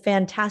this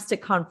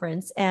fantastic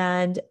conference.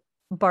 And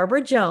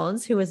Barbara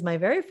Jones, who was my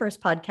very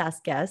first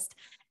podcast guest,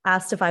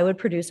 asked if I would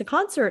produce a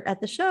concert at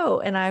the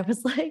show. And I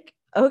was like,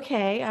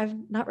 okay, I've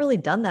not really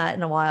done that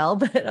in a while,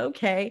 but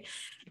okay.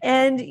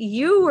 And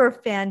you were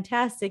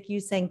fantastic. You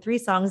sang 3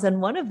 songs, and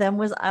one of them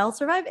was I'll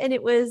Survive. And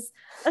it was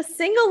a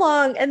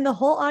sing-along, and the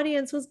whole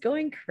audience was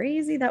going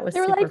crazy. That was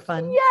super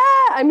fun.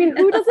 Yeah. I mean,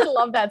 who doesn't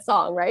love that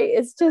song, right?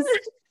 It's just,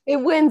 it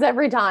wins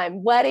every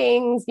time.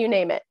 Weddings, you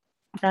name it.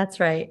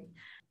 That's right.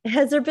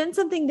 Has there been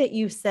something that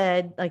you've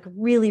said, like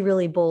really,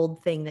 really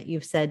bold thing that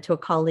you've said to a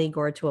colleague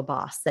or to a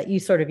boss that you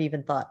sort of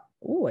even thought,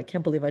 oh, I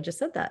can't believe I just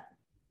said that?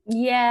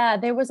 Yeah,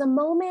 there was a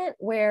moment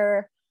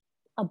where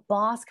a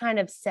boss kind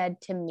of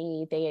said to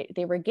me,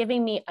 they were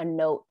giving me a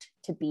note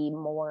to be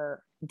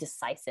more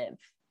decisive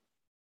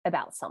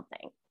about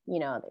something. They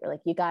were like,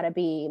 you got to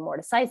be more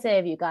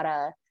decisive. You got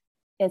to,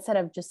 instead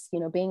of just,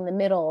 being in the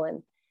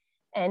middle.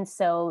 And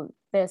so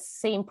this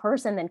same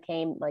person then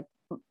came like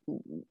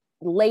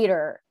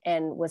later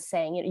and was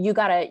saying, you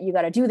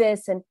gotta do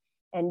this,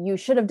 and you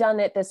should have done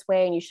it this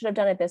way, and you should have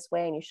done it this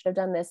way, and you should have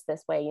done this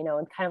way, and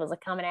kind of was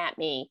like coming at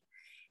me.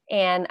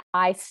 And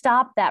I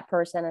stopped that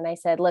person and I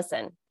said,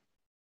 listen,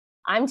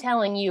 I'm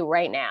telling you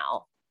right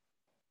now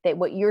that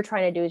what you're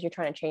trying to do is you're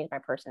trying to change my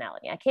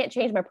personality. I can't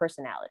change my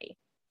personality,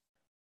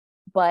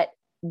 but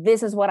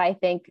this is what I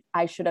think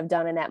I should have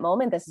done in that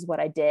moment. This is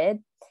what I did.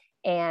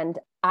 And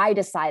I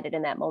decided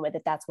in that moment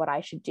that that's what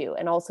I should do.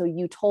 And also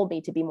you told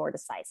me to be more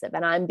decisive,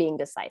 and I'm being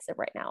decisive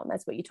right now. And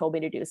that's what you told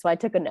me to do. So I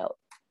took a note,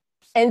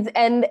 and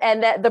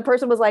that the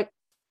person was like,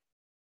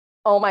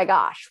 oh my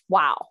gosh,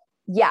 wow.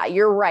 Yeah,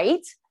 you're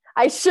right.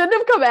 I shouldn't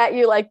have come at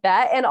you like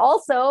that. And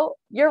also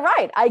you're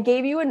right. I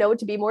gave you a note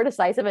to be more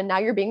decisive, and now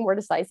you're being more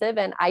decisive,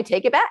 and I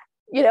take it back,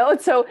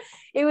 so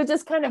it was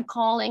just kind of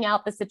calling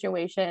out the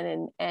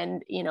situation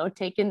and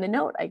taking the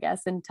note, I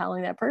guess, and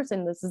telling that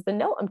person, this is the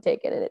note I'm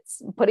taking, and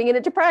it's putting it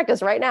into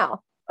practice right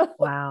now.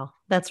 Wow.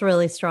 That's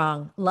really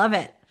strong. Love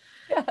it.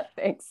 Yeah.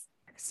 Thanks.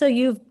 So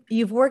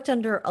you've worked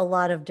under a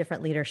lot of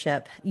different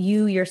leadership.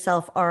 You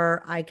yourself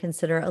are, I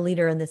consider, a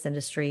leader in this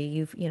industry.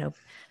 You've,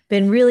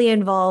 been really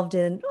involved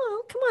in,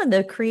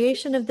 the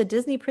creation of the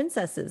Disney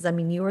princesses. I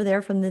mean, you were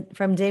there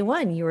from day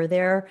one. You were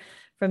there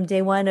from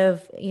day one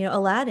of,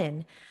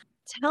 Aladdin.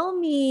 Tell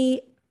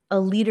me a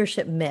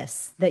leadership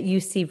miss that you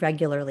see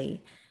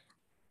regularly.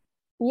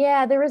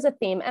 Yeah, there is a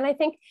theme. And I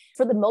think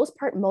for the most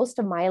part, most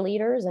of my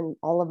leaders and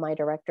all of my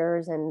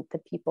directors and the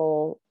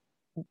people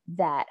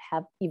that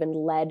have even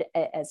led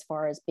as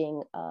far as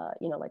being,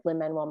 like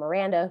Lin-Manuel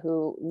Miranda,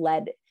 who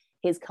led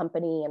his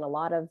company, and a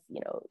lot of,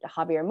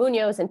 Javier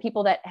Munoz and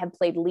people that have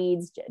played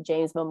leads,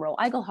 James Monroe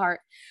Iglehart.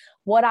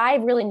 What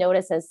I've really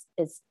noticed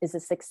is a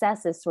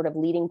success is sort of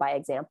leading by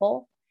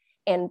example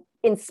and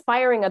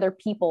inspiring other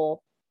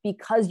people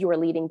because you are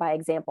leading by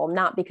example,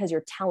 not because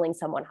you're telling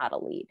someone how to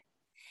lead.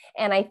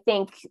 And I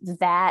think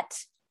that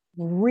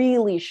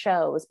really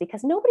shows,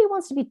 because nobody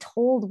wants to be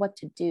told what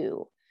to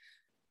do.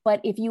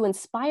 But if you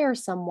inspire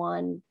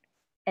someone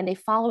and they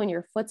follow in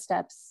your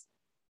footsteps,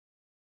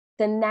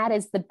 then that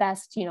is the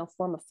best,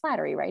 form of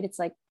flattery, right? It's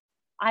like,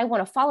 I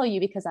want to follow you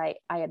because I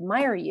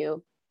admire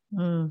you.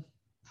 Mm.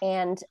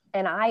 And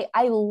I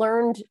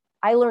learned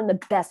the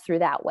best through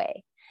that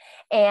way.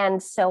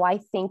 And so I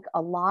think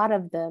a lot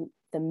of the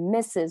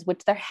misses,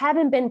 which there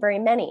haven't been very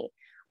many,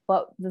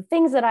 but the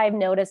things that I've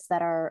noticed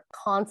that are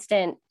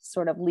constant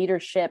sort of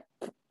leadership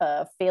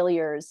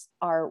failures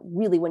are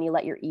really when you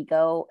let your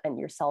ego and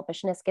your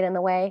selfishness get in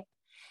the way,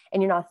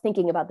 and you're not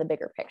thinking about the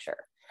bigger picture.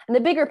 And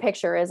the bigger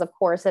picture is, of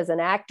course, as an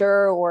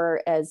actor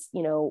or as,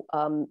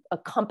 a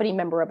company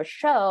member of a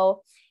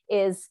show,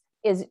 is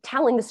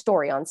telling the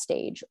story on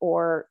stage,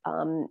 or,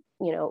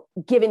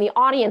 giving the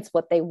audience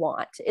what they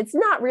want. It's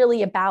not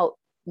really about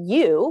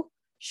you.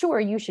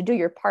 Sure, you should do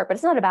your part, but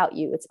it's not about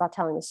you. It's about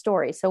telling the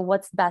story. So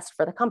what's best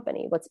for the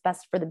company? What's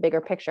best for the bigger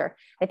picture?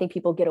 I think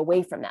people get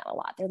away from that a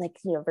lot. They're like,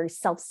 very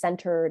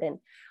self-centered, and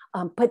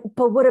but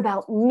what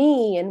about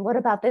me? And what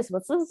about this?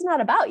 Well, it's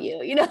not about you.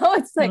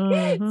 It's like,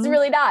 It's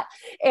really not.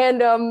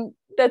 And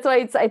that's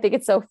why I think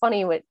it's so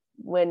funny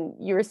when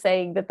you were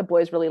saying that the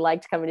boys really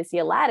liked coming to see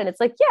Aladdin. It's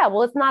like, yeah,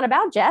 well, it's not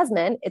about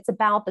Jasmine. It's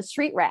about the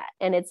street rat.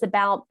 And it's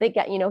about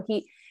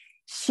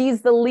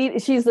she's the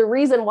lead. She's the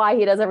reason why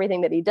he does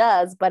everything that he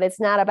does, but it's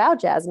not about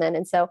Jasmine.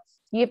 And so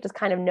you have to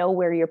kind of know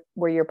where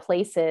your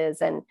place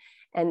is and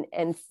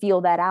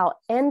feel that out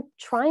and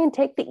try and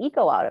take the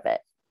ego out of it.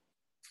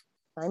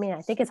 I mean,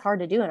 I think it's hard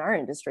to do in our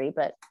industry,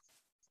 but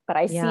but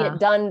I see it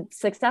done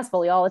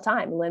successfully all the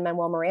time.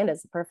 Lin-Manuel Miranda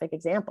is the perfect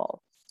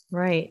example.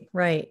 Right,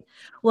 right.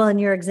 Well, in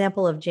your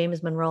example of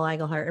James Monroe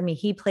Iglehart, I mean,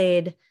 he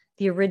played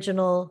the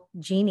original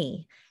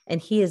genie,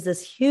 and he is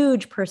this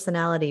huge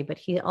personality, but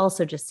he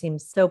also just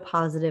seems so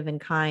positive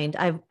and kind.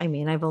 I've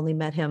only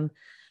met him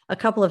a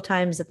couple of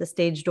times at the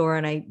stage door,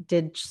 and I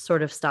did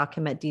sort of stalk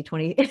him at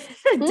D20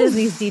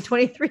 Disney's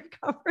D23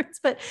 conference,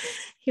 but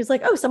he was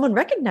like, "Oh, someone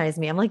recognized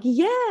me." I'm like,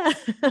 "Yeah."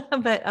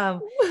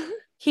 But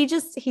he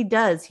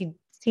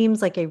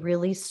seems like a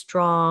really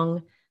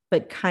strong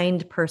but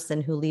kind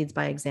person who leads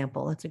by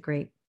example. That's a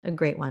great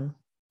one.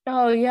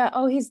 Oh yeah.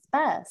 Oh, he's the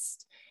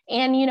best.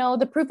 And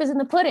the proof is in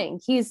the pudding.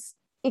 He's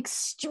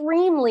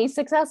extremely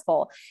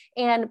successful,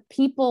 and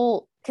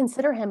people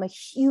consider him a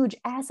huge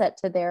asset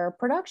to their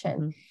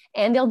production,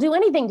 and they'll do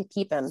anything to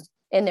keep him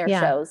in their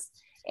shows.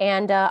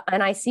 And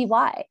I see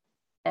why.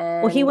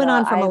 And well, he went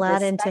on from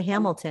Aladdin to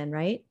Hamilton,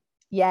 right?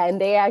 Yeah.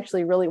 And they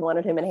actually really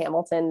wanted him in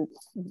Hamilton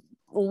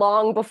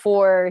long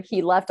before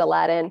he left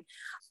Aladdin.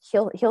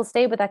 He'll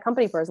stay with that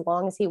company for as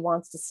long as he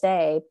wants to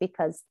stay,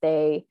 because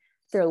they're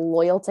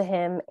loyal to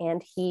him,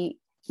 and he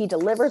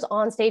delivers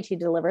on stage, he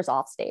delivers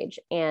off stage.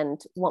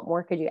 And what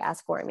more could you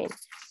ask for? I mean,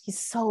 he's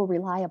so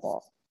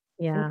reliable.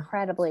 Yeah.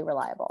 Incredibly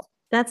reliable.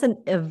 That's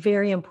a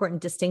very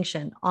important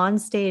distinction, on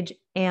stage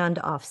and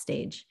off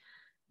stage.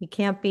 You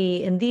can't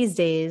be, in these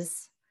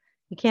days,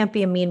 you can't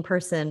be a mean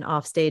person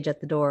off stage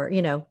at the door.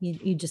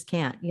 You just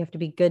can't. You have to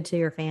be good to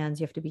your fans.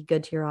 You have to be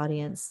good to your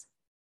audience.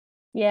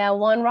 Yeah,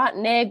 one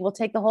rotten egg will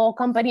take the whole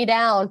company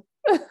down.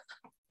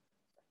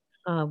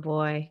 Oh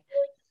boy.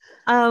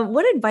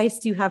 What advice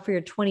do you have for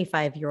your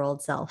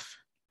 25-year-old self?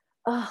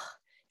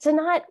 To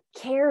not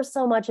care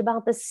so much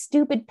about the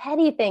stupid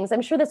petty things.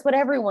 I'm sure that's what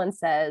everyone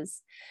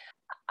says.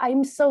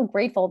 I'm so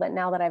grateful that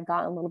now that I've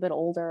gotten a little bit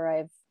older,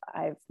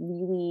 I've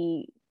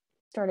really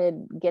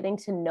started getting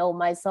to know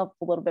myself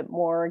a little bit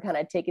more, kind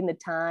of taking the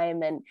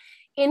time, and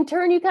in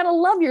turn you kind of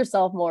love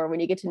yourself more when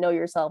you get to know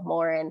yourself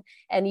more,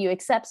 and you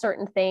accept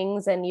certain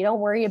things, and you don't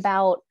worry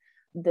about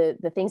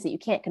the things that you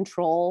can't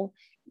control.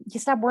 You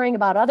stop worrying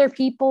about other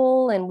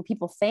people and what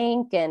people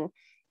think, and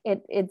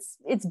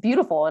it's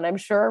beautiful. And I'm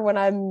sure when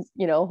I'm,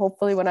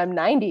 hopefully when I'm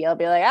 90, I'll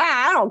be like,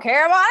 I don't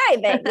care about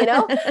anything,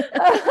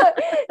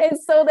 and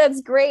so that's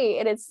great.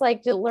 And it's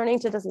like learning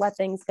to just let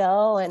things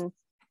go, and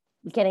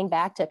getting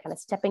back to kind of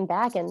stepping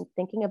back and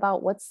thinking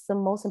about what's the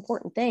most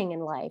important thing in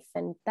life.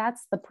 And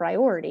that's the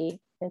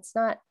priority. It's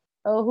not,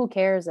 oh, who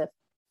cares if,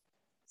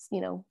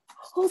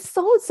 oh,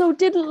 so-and-so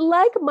didn't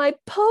like my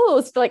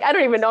post. Like, I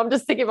don't even know. I'm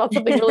just thinking about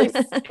something really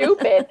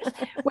stupid,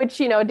 which,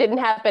 didn't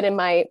happen in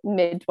my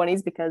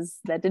mid-20s because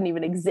that didn't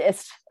even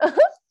exist.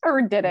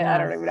 Or did it? Yeah. I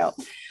don't even know.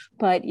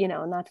 But,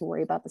 not to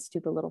worry about the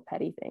stupid little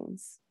petty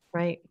things.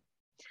 Right.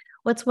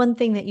 What's one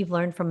thing that you've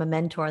learned from a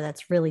mentor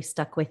that's really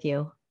stuck with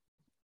you?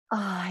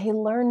 I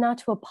learned not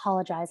to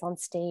apologize on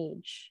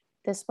stage.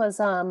 This was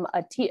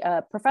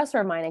a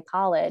professor of mine in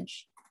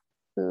college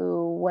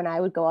who, when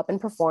I would go up and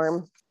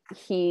perform,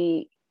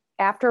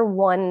 after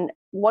one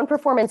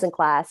performance in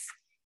class,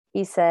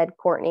 he said,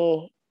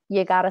 "Courtney,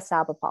 you got to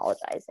stop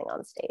apologizing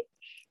on stage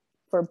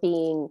for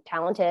being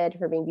talented,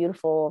 for being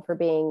beautiful, for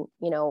being,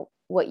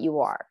 what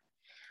you are,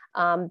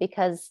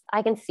 because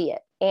I can see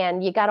it.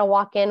 And you got to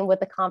walk in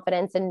with the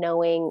confidence and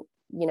knowing,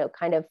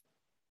 kind of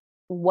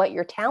what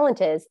your talent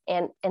is,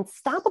 and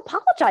stop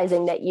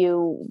apologizing that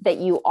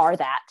you are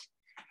that."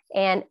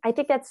 And I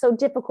think that's so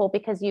difficult,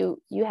 because you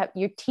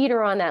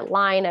teeter on that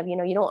line of, you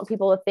don't want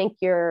people to think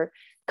you're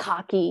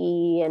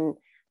cocky, and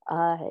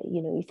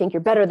you think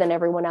you're better than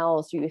everyone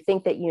else, or you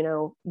think that,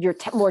 you're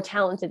more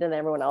talented than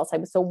everyone else. I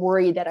was so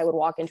worried that I would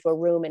walk into a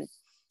room and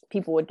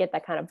people would get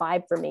that kind of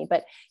vibe from me.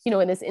 But,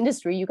 in this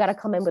industry, you got to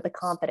come in with a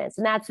confidence.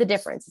 And that's the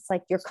difference. It's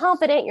like, you're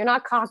confident, you're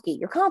not cocky,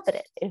 you're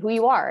confident in who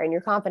you are, and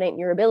you're confident in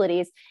your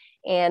abilities.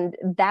 And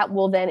that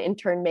will then in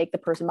turn make the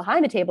person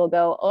behind the table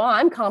go, "Oh,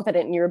 I'm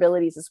confident in your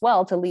abilities as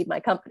well to lead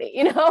my company,"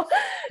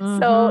 Mm-hmm.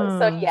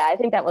 So yeah, I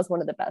think that was one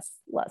of the best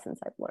lessons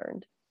I've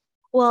learned.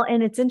 Well,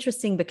 and it's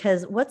interesting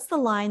because what's the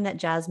line that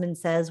Jasmine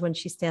says when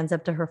she stands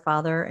up to her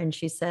father and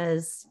she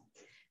says,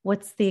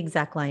 what's the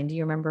exact line? Do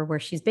you remember, where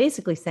she's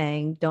basically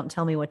saying, "Don't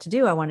tell me what to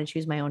do. I want to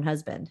choose my own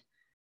husband."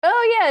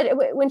 Oh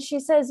yeah. When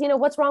she says,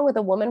 "What's wrong with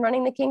a woman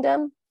running the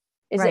kingdom?"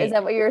 Is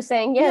that what you're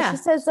saying? Yeah. She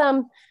says,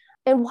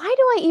 "And why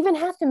do I even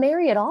have to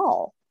marry at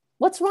all?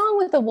 What's wrong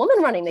with a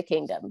woman running the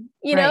kingdom?"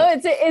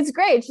 It's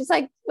great. She's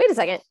like, "Wait a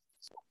second.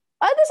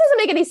 This doesn't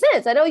make any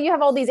sense. I know you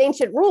have all these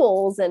ancient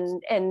rules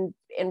and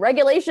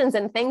regulations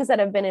and things that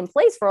have been in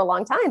place for a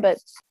long time, but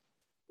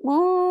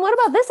what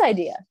about this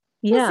idea?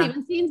 Yeah. This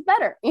even seems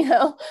better,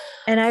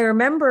 And I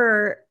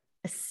remember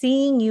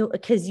seeing you,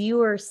 because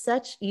you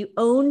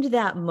owned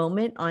that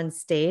moment on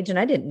stage, and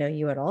I didn't know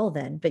you at all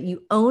then, but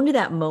you owned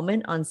that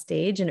moment on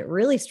stage, and it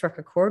really struck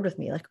a chord with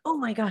me. Like, oh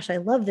my gosh, I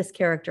love this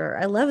character.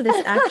 I love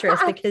this actress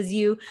because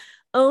you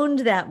owned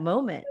that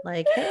moment.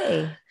 Like,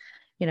 hey,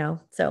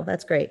 so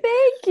that's great.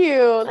 Thank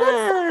you.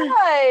 That's so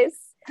nice.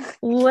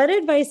 What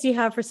advice do you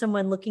have for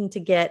someone looking to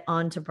get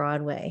onto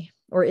Broadway?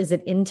 Or is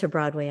it into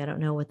Broadway? I don't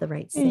know what the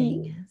right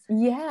saying is.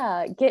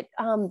 Yeah. Get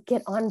on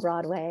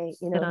Broadway,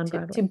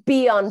 Broadway. To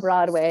be on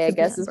Broadway, I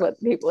guess is what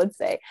people would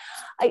say.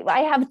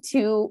 I have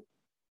two.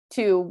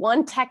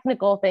 One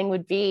technical thing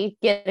would be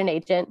get an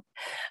agent.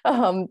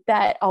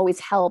 That always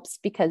helps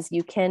because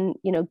you can,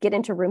 get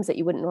into rooms that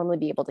you wouldn't normally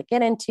be able to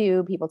get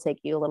into. People take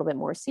you a little bit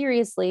more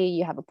seriously.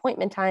 You have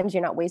appointment times.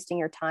 You're not wasting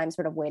your time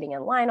sort of waiting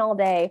in line all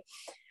day.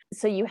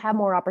 So you have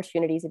more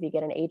opportunities if you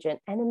get an agent.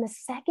 And then the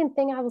second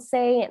thing I will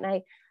say, and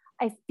I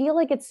feel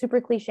like it's super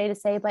cliche to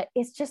say, but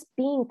it's just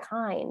being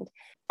kind.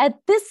 At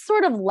this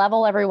sort of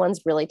level,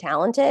 everyone's really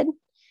talented,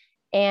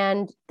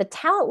 and the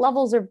talent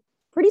levels are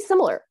pretty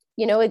similar.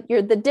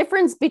 You're the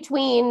difference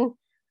between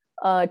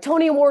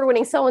Tony Award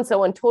winning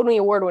so-and-so and Tony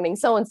Award winning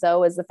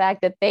so-and-so is the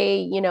fact that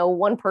they,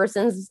 one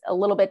person's a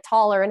little bit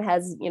taller and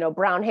has,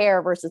 brown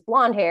hair versus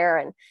blonde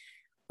hair.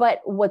 But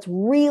what's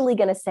really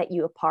going to set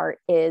you apart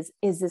is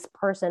this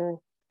person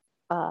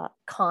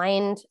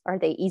kind? Are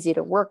they easy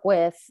to work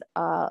with?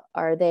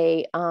 Are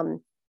they,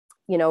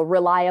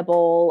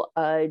 reliable?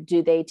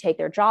 Do they take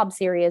their job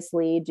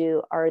seriously?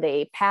 Are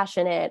they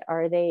passionate?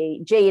 Are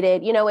they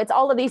jaded? It's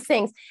all of these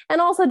things.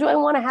 And also, do I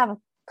want to have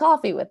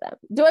coffee with them?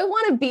 Do I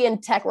want to be in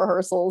tech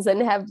rehearsals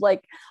and have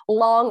like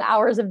long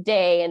hours of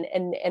day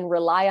and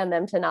rely on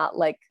them to not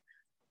like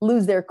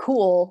lose their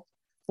cool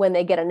when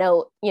they get a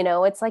note?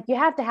 It's like you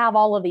have to have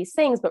all of these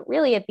things, but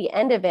really at the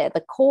end of it,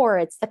 the core,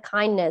 it's the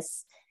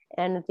kindness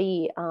and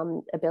the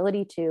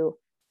ability to,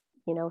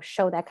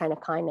 show that kind of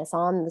kindness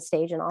on the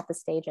stage and off the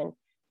stage. And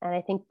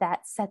I think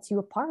that sets you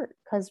apart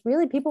because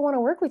really people want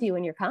to work with you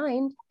when you're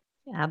kind.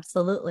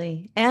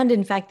 Absolutely. And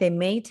in fact, they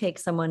may take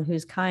someone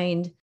who's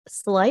kind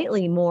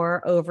slightly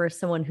more over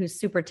someone who's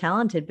super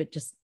talented, but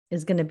just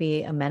is going to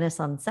be a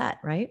menace on set,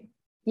 right?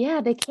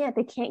 Yeah, they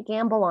can't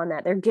gamble on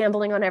that. They're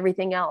gambling on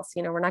everything else.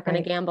 We're not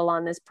going to gamble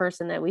on this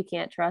person that we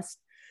can't trust.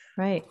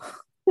 Right.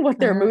 What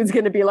their mood's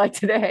going to be like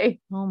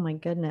today. Oh my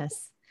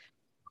goodness.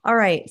 All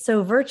right.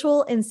 So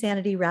virtual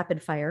insanity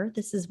rapid fire.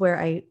 This is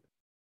where I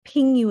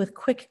ping you with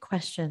quick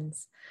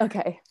questions.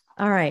 Okay.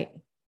 All right.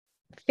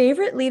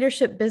 Favorite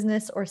leadership,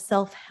 business, or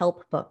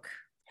self-help book?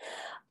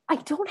 I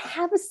don't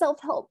have a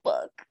self-help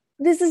book.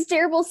 This is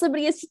terrible.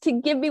 Somebody has to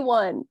give me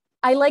one.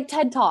 I like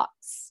TED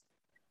Talks.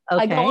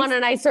 Okay. I go on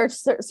and I search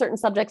certain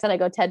subjects and I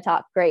go TED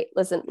Talk. Great.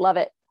 Listen, love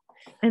it.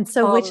 And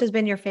so which has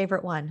been your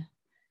favorite one?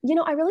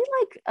 I really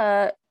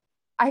like,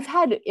 I've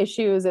had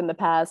issues in the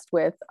past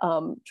with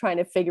trying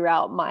to figure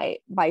out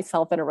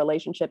myself in a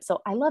relationship.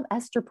 So I love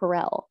Esther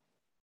Perel.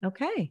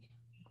 Okay.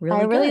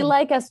 I really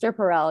like Esther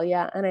Perel.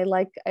 Yeah. And I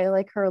like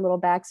her little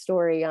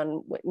backstory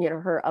on,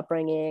 her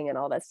upbringing and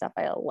all that stuff.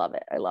 I love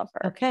it. I love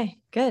her. Okay.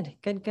 Good.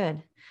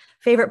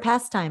 Favorite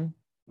pastime?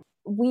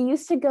 We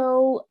used to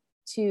go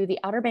to the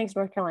Outer Banks,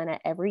 North Carolina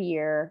every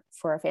year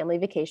for our family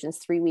vacations,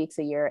 3 weeks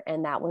a year.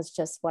 And that was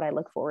just what I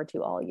look forward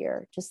to all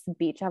year. Just the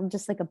beach. I'm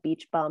just like a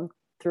beach bum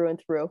through and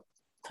through.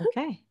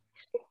 Okay.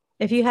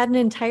 If you had an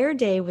entire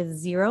day with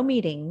 0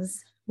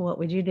 meetings, what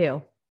would you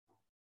do?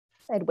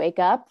 I'd wake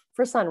up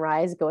for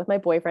sunrise, go with my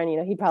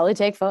boyfriend, he'd probably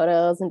take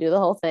photos and do the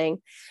whole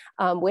thing.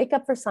 Wake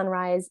up for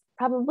sunrise,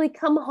 probably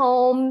come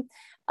home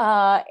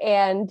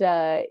and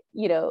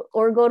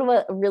or go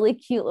to a really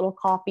cute little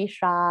coffee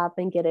shop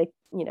and get a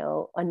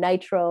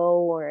nitro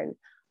or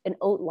an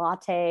oat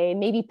latte,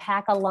 maybe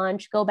pack a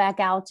lunch, go back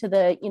out to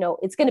the,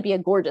 it's going to be a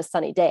gorgeous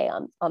sunny day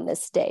on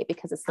this day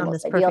because it's the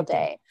most ideal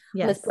day.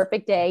 Yes. On this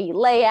perfect day, you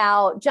lay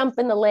out, jump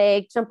in the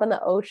lake, jump in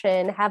the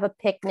ocean, have a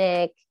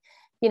picnic,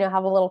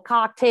 have a little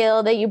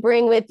cocktail that you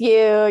bring with you,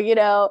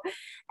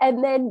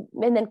 and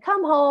then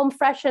come home,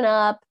 freshen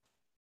up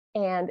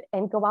and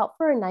go out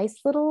for a nice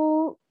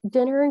little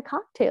dinner and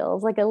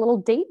cocktails, like a little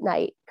date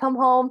night, come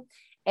home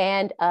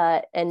and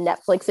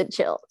Netflix and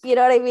chill. You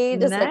know what I mean?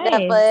 Just nice.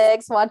 Like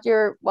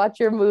Netflix, watch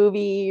your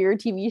movie, your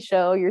TV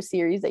show, your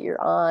series that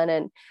you're on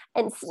and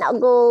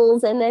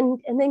snuggles and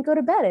then go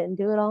to bed and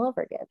do it all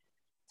over again.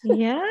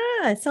 Yeah,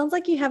 it sounds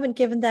like you haven't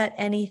given that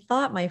any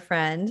thought, my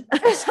friend.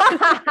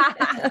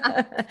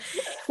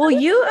 Well,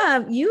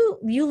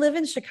 you live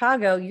in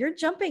Chicago. You're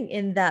jumping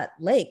in that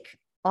lake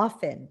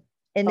often,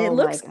 and it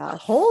looks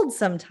cold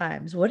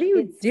sometimes. What are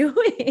you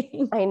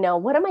doing? I know.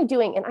 What am I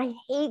doing? And I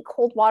hate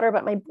cold water,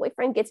 but my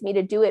boyfriend gets me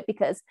to do it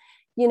because,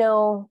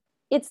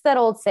 it's that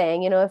old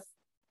saying, if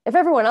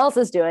everyone else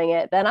is doing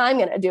it, then I'm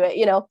going to do it,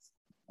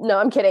 No,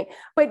 I'm kidding.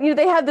 But,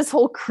 they have this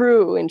whole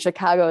crew in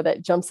Chicago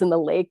that jumps in the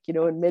lake,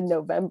 in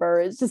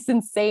mid-November. It's just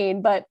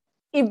insane. But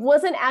it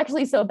wasn't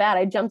actually so bad.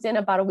 I jumped in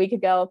about a week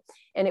ago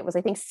and it was,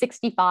 I think,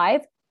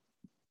 65.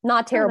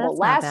 Not terrible.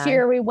 Last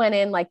year we went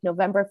in like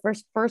November,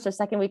 first or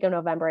second week of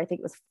November. I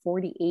think it was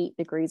 48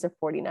 degrees or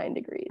 49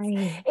 degrees.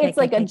 It's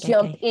like a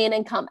jump in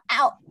and come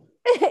out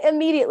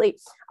immediately.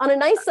 On a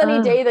nice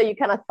sunny day though, you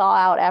kind of thaw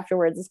out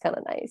afterwards. It's kind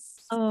of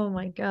nice. Oh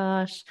my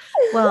gosh.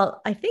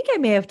 Well, I think I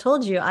may have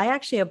told you, I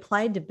actually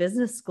applied to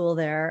business school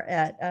there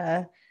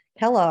at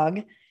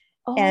Kellogg.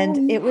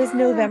 It was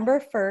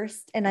November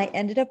 1st and I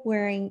ended up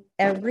wearing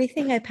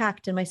everything I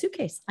packed in my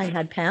suitcase. I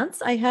had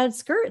pants, I had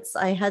skirts,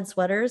 I had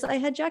sweaters, I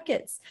had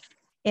jackets.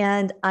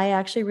 And I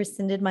actually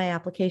rescinded my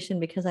application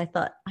because I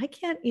thought, I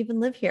can't even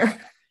live here.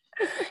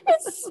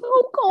 It's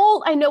so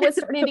cold. I know it's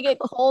starting to get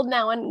cold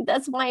now. And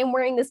that's why I'm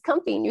wearing this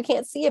comfy. And you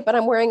can't see it, but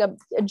I'm wearing a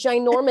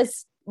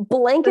ginormous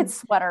blanket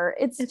sweater.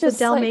 It's just a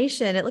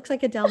Dalmatian. It looks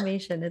like a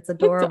Dalmatian. It's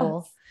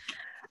adorable.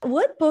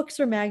 What books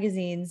or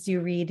magazines do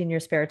you read in your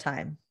spare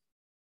time?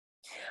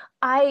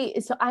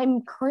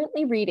 I'm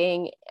currently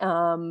reading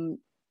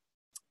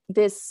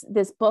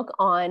this book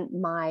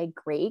on my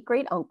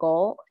great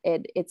uncle.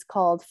 It's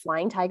called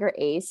Flying Tiger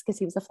Ace, because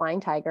he was a flying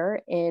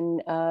tiger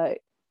in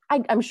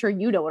I'm sure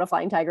you know what a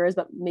flying tiger is,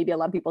 but maybe a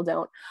lot of people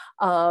don't.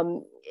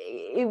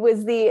 It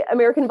was the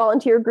American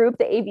Volunteer Group,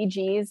 the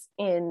AVGs,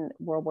 in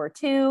World War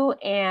II.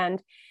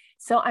 And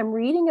so I'm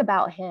reading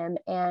about him,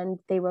 and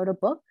they wrote a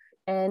book,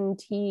 and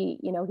he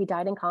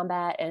died in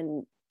combat.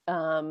 And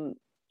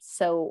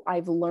so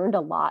I've learned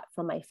a lot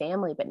from my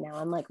family, but now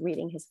I'm like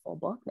reading his full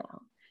book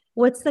now.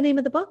 What's the name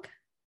of the book?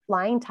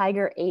 Flying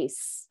Tiger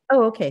Ace.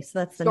 Oh, okay. So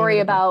that's the story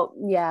name of the about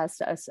book.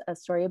 Yes, a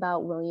story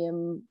about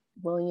William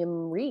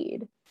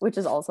Reed, which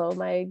is also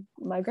my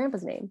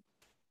grandpa's name.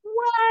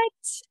 What?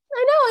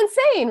 I know,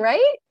 insane,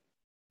 right?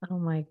 Oh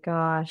my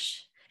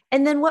gosh.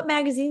 And then what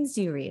magazines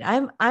do you read?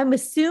 I'm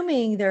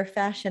assuming they're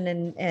fashion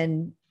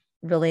and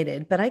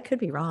related, but I could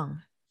be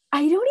wrong.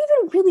 I don't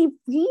even really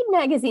read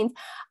magazines.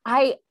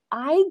 I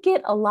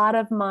get a lot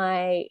of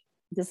my,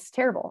 this is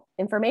terrible,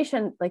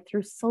 information like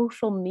through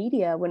social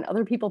media when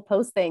other people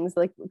post things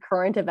like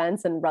current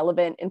events and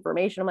relevant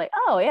information. I'm like,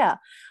 oh yeah,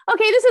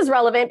 okay, this is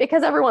relevant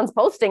because everyone's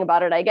posting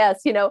about it, I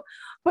guess,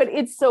 but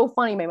it's so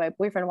funny. My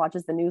boyfriend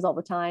watches the news all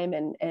the time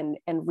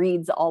and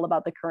reads all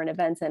about the current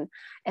events.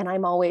 And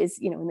I'm always,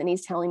 and then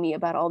he's telling me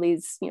about all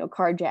these,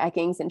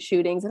 carjackings and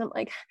shootings. And I'm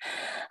like,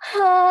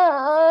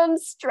 I'm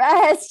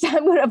stressed.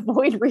 I'm going to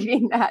avoid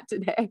reading that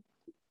today.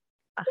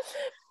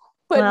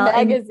 But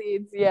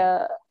magazines,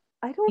 yeah.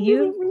 I don't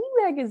really read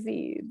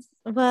magazines.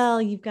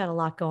 Well, you've got a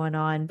lot going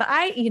on, but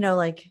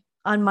like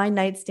on my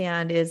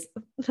nightstand is,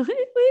 which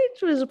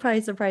was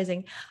probably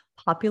surprising,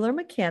 Popular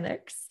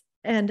Mechanics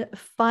and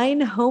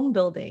Fine Home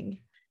Building.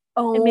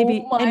 Oh,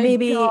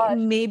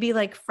 and maybe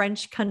like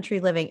French Country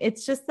Living.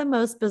 It's just the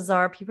most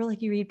bizarre. People are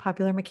like, you read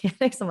Popular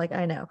Mechanics? I'm like,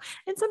 I know.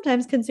 And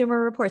sometimes Consumer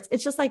Reports.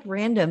 It's just like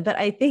random, but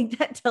I think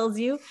that tells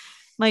you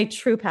my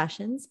true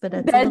passions, but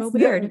that's a little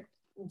weird.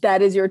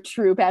 That is your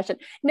true passion.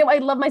 No, I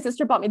love, my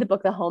sister bought me the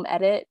book, The Home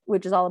Edit,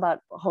 which is all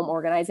about home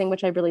organizing,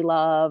 which I really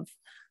love.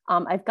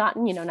 I've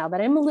gotten, now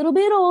that I'm a little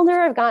bit older,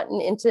 I've gotten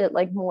into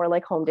like more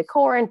like home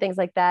decor and things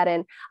like that.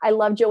 And I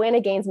love Joanna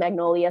Gaines'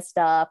 Magnolia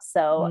stuff.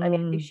 So, I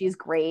mean, I think she's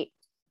great.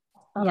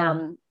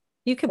 Yeah.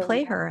 You could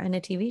play her in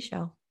a TV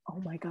show. Oh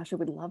my gosh, I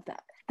would love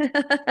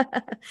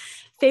that.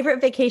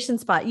 Favorite vacation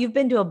spot? You've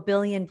been to a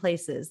billion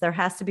places. There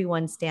has to be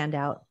one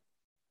standout.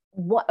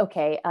 What?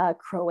 Okay.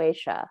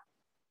 Croatia.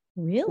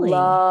 Really?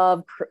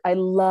 I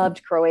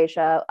loved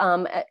Croatia,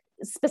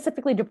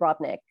 specifically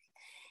Dubrovnik.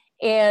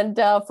 And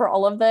for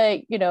all of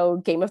the,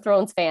 Game of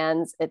Thrones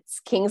fans,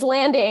 it's King's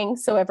Landing.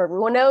 So if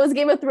everyone knows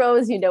Game of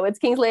Thrones, it's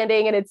King's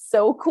Landing, and it's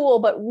so cool.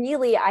 But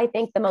really, I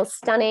think the most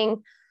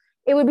stunning,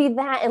 it would be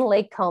that and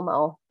Lake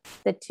Como,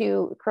 the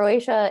two,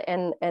 Croatia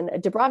and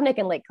Dubrovnik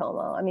and Lake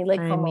Como. I mean,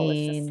 Lake Como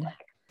is just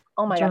like,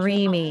 oh my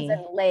dreamy. Gosh,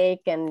 and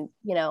lake and,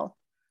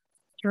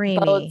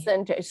 dreamy boats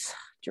and just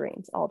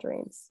dreams, all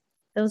dreams.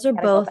 Those are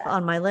both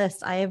on my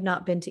list. I have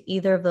not been to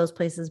either of those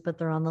places, but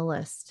they're on the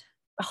list.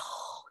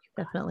 Oh,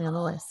 definitely on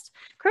the list.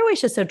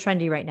 Croatia is so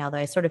trendy right now, though.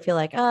 I sort of feel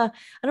like, I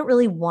don't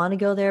really want to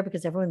go there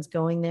because everyone's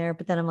going there.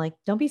 But then I'm like,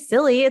 don't be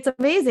silly. It's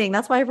amazing.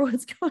 That's why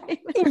everyone's going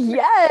there.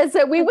 Yes.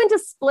 We went to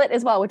Split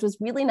as well, which was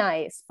really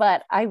nice.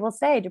 But I will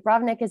say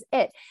Dubrovnik is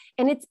it.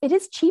 And it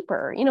is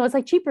cheaper. It's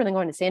like cheaper than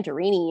going to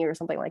Santorini or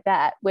something like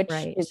that, which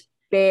is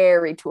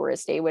very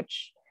touristy,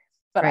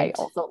 but I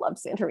also love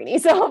Santorini.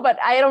 So, but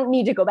I don't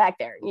need to go back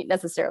there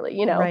necessarily,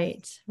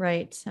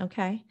 Right.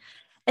 Okay.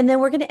 And then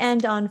we're going to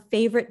end on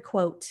favorite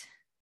quote.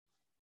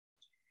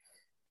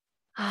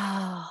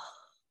 Oh,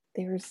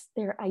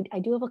 I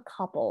do have a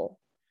couple.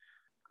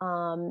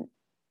 One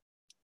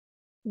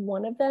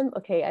of them,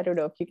 okay, I don't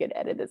know if you could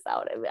edit this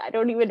out. I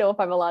don't even know if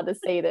I'm allowed to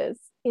say this.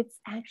 It's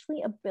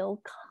actually a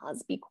Bill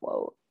Cosby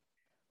quote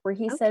where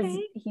he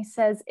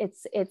says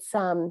it's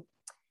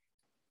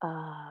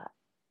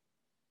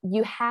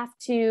you have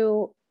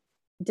to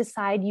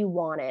decide you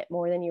want it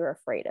more than you're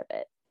afraid of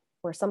it,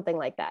 or something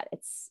like that.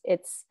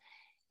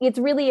 It's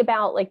really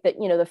about like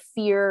the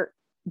fear.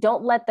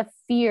 Don't let the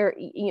fear,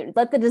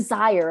 let the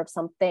desire of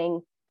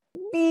something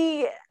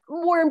be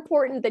more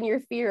important than your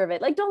fear of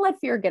it. Like, don't let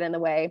fear get in the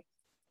way.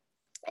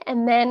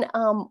 And then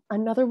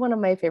another one of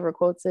my favorite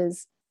quotes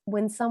is,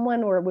 when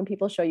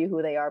people show you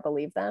who they are,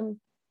 believe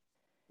them.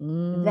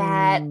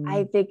 That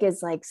I think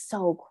is like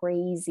so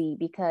crazy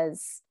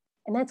because,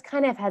 and that's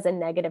kind of has a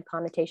negative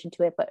connotation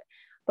to it,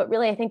 but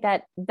really I think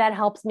that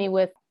helps me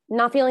with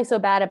not feeling so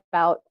bad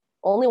about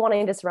only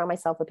wanting to surround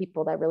myself with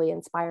people that really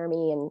inspire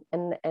me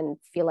and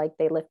feel like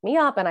they lift me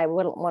up, and I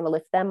wouldn't want to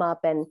lift them up.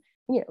 And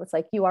it's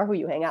like, you are who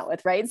you hang out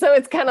with, right? So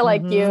it's kind of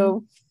like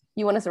you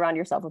You want to surround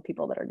yourself with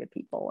people that are good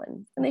people,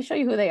 and they show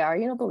you who they are.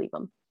 Believe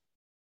them.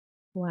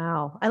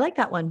 Wow. I like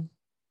that one.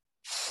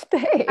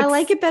 Thanks. I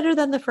like it better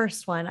than the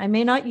first one. I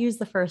may not use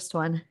the first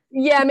one.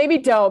 Yeah, maybe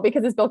don't,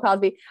 because it's Bill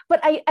Cosby. But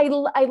I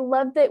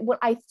love that. When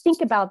I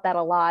think about that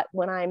a lot,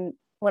 when I'm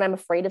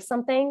afraid of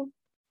something,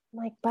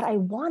 I'm like, but I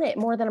want it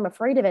more than I'm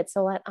afraid of it.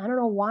 So I don't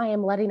know why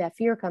I'm letting that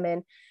fear come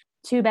in.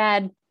 Too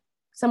bad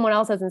someone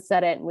else hasn't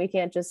said it, and we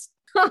can't just.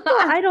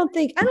 I don't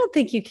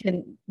think you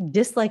can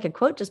dislike a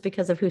quote just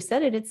because of who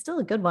said it. It's still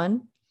a good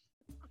one.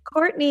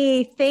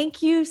 Courtney,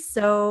 thank you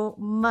so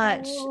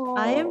much. Oh.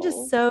 I am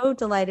just so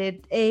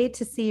delighted, A,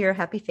 to see your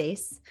happy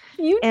face.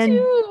 You and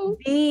too.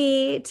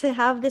 B, to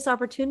have this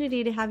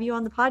opportunity to have you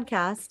on the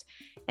podcast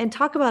and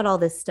talk about all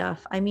this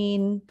stuff. I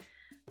mean,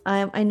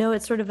 I know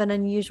it's sort of an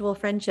unusual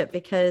friendship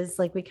because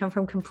like we come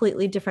from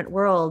completely different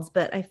worlds,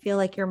 but I feel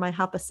like you're my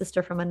Hapa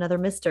sister from another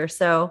mister.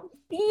 So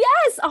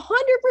yes,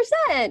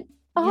 100%.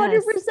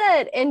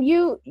 100%. And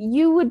you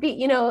would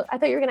be, I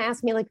thought you were going to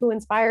ask me like who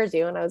inspires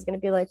you. And I was going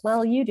to be like,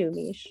 well, you do,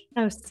 Mish.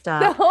 Oh,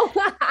 stop. No.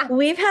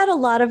 We've had a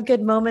lot of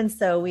good moments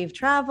though. We've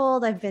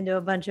traveled. I've been to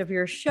a bunch of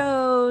your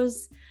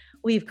shows.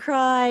 We've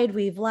cried.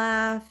 We've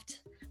laughed.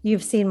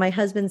 You've seen my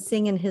husband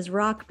sing in his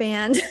rock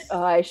band.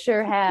 Oh, I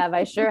sure have.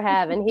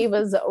 And he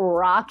was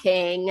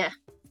rocking.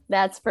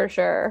 That's for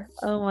sure.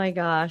 Oh my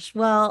gosh.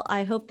 Well,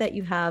 I hope that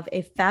you have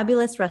a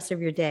fabulous rest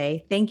of your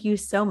day. Thank you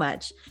so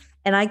much.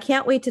 And I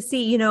can't wait to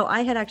see,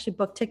 I had actually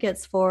booked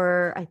tickets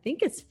for, I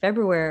think it's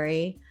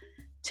February,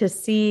 to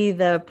see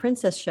the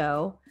Princess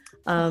Show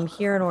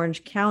here in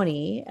Orange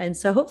County. And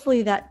so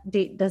hopefully that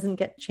date doesn't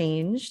get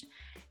changed.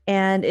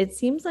 And it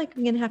seems like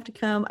I'm going to have to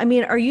come. I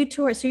mean, are you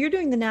tour? So you're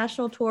doing the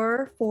national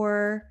tour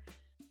for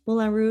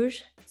Moulin Rouge.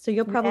 So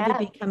you'll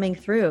probably be coming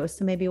through.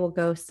 So maybe we'll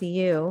go see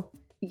you.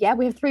 Yeah,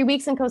 we have 3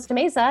 weeks in Costa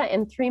Mesa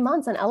and 3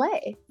 months in LA.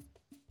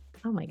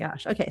 Oh my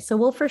gosh. Okay. So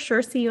we'll for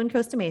sure see you in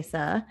Costa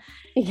Mesa,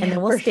 and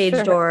then we'll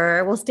stage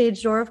door. We'll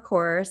stage door, of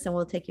course, and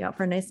we'll take you out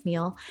for a nice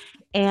meal.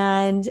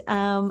 And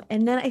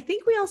then I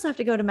think we also have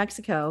to go to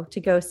Mexico to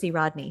go see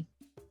Rodney.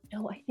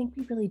 No, I think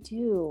we really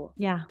do.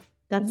 Yeah.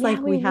 That's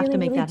we have to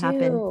make that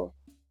happen.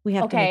 We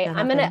have to make that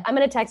happen. I'm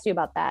gonna text you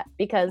about that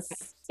because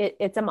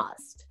it's a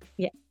must.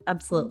 Yeah,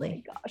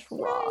 absolutely. Oh my gosh,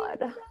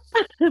 Rod.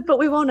 But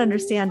we won't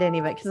understand any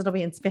of it because it'll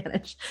be in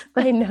Spanish.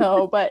 But I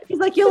know, but he's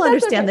like, you'll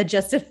understand the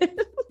gist of it.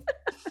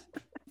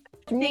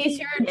 Nice,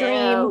 you're a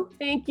dream.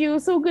 Thank you.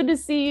 So good to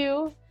see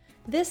you.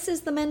 This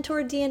is the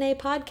Mentor DNA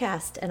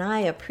podcast, and I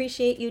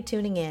appreciate you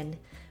tuning in.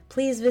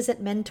 Please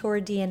visit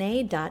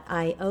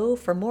mentordna.io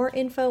for more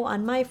info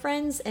on my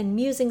friends and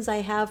musings I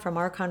have from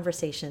our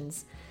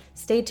conversations.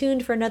 Stay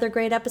tuned for another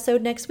great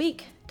episode next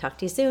week. Talk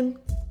to you soon.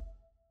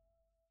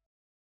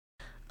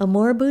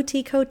 Amor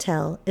Boutique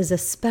Hotel is a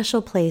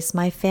special place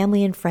my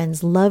family and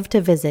friends love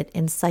to visit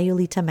in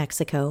Sayulita,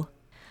 Mexico.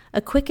 A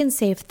quick and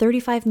safe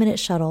 35-minute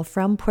shuttle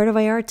from Puerto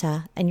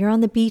Vallarta, and you're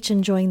on the beach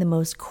enjoying the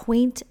most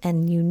quaint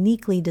and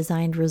uniquely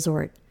designed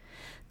resort.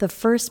 The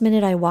first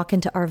minute I walk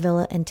into our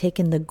villa and take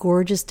in the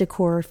gorgeous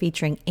decor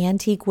featuring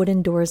antique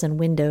wooden doors and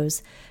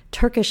windows,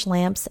 Turkish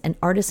lamps, and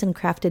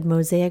artisan-crafted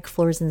mosaic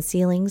floors and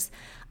ceilings,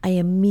 I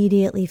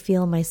immediately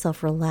feel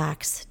myself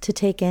relax to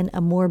take in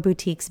Amor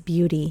Boutique's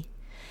beauty.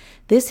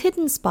 This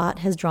hidden spot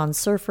has drawn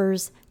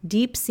surfers,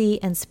 deep sea,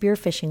 and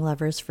spearfishing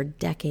lovers for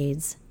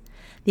decades.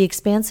 The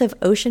expansive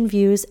ocean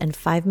views and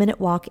 5-minute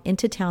walk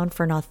into town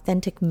for an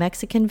authentic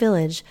Mexican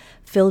village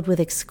filled with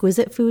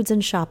exquisite foods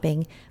and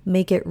shopping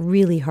make it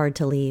really hard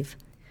to leave.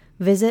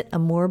 Visit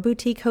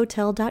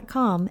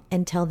amorboutiquehotel.com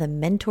and tell them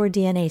Mentor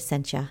DNA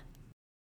sent ya.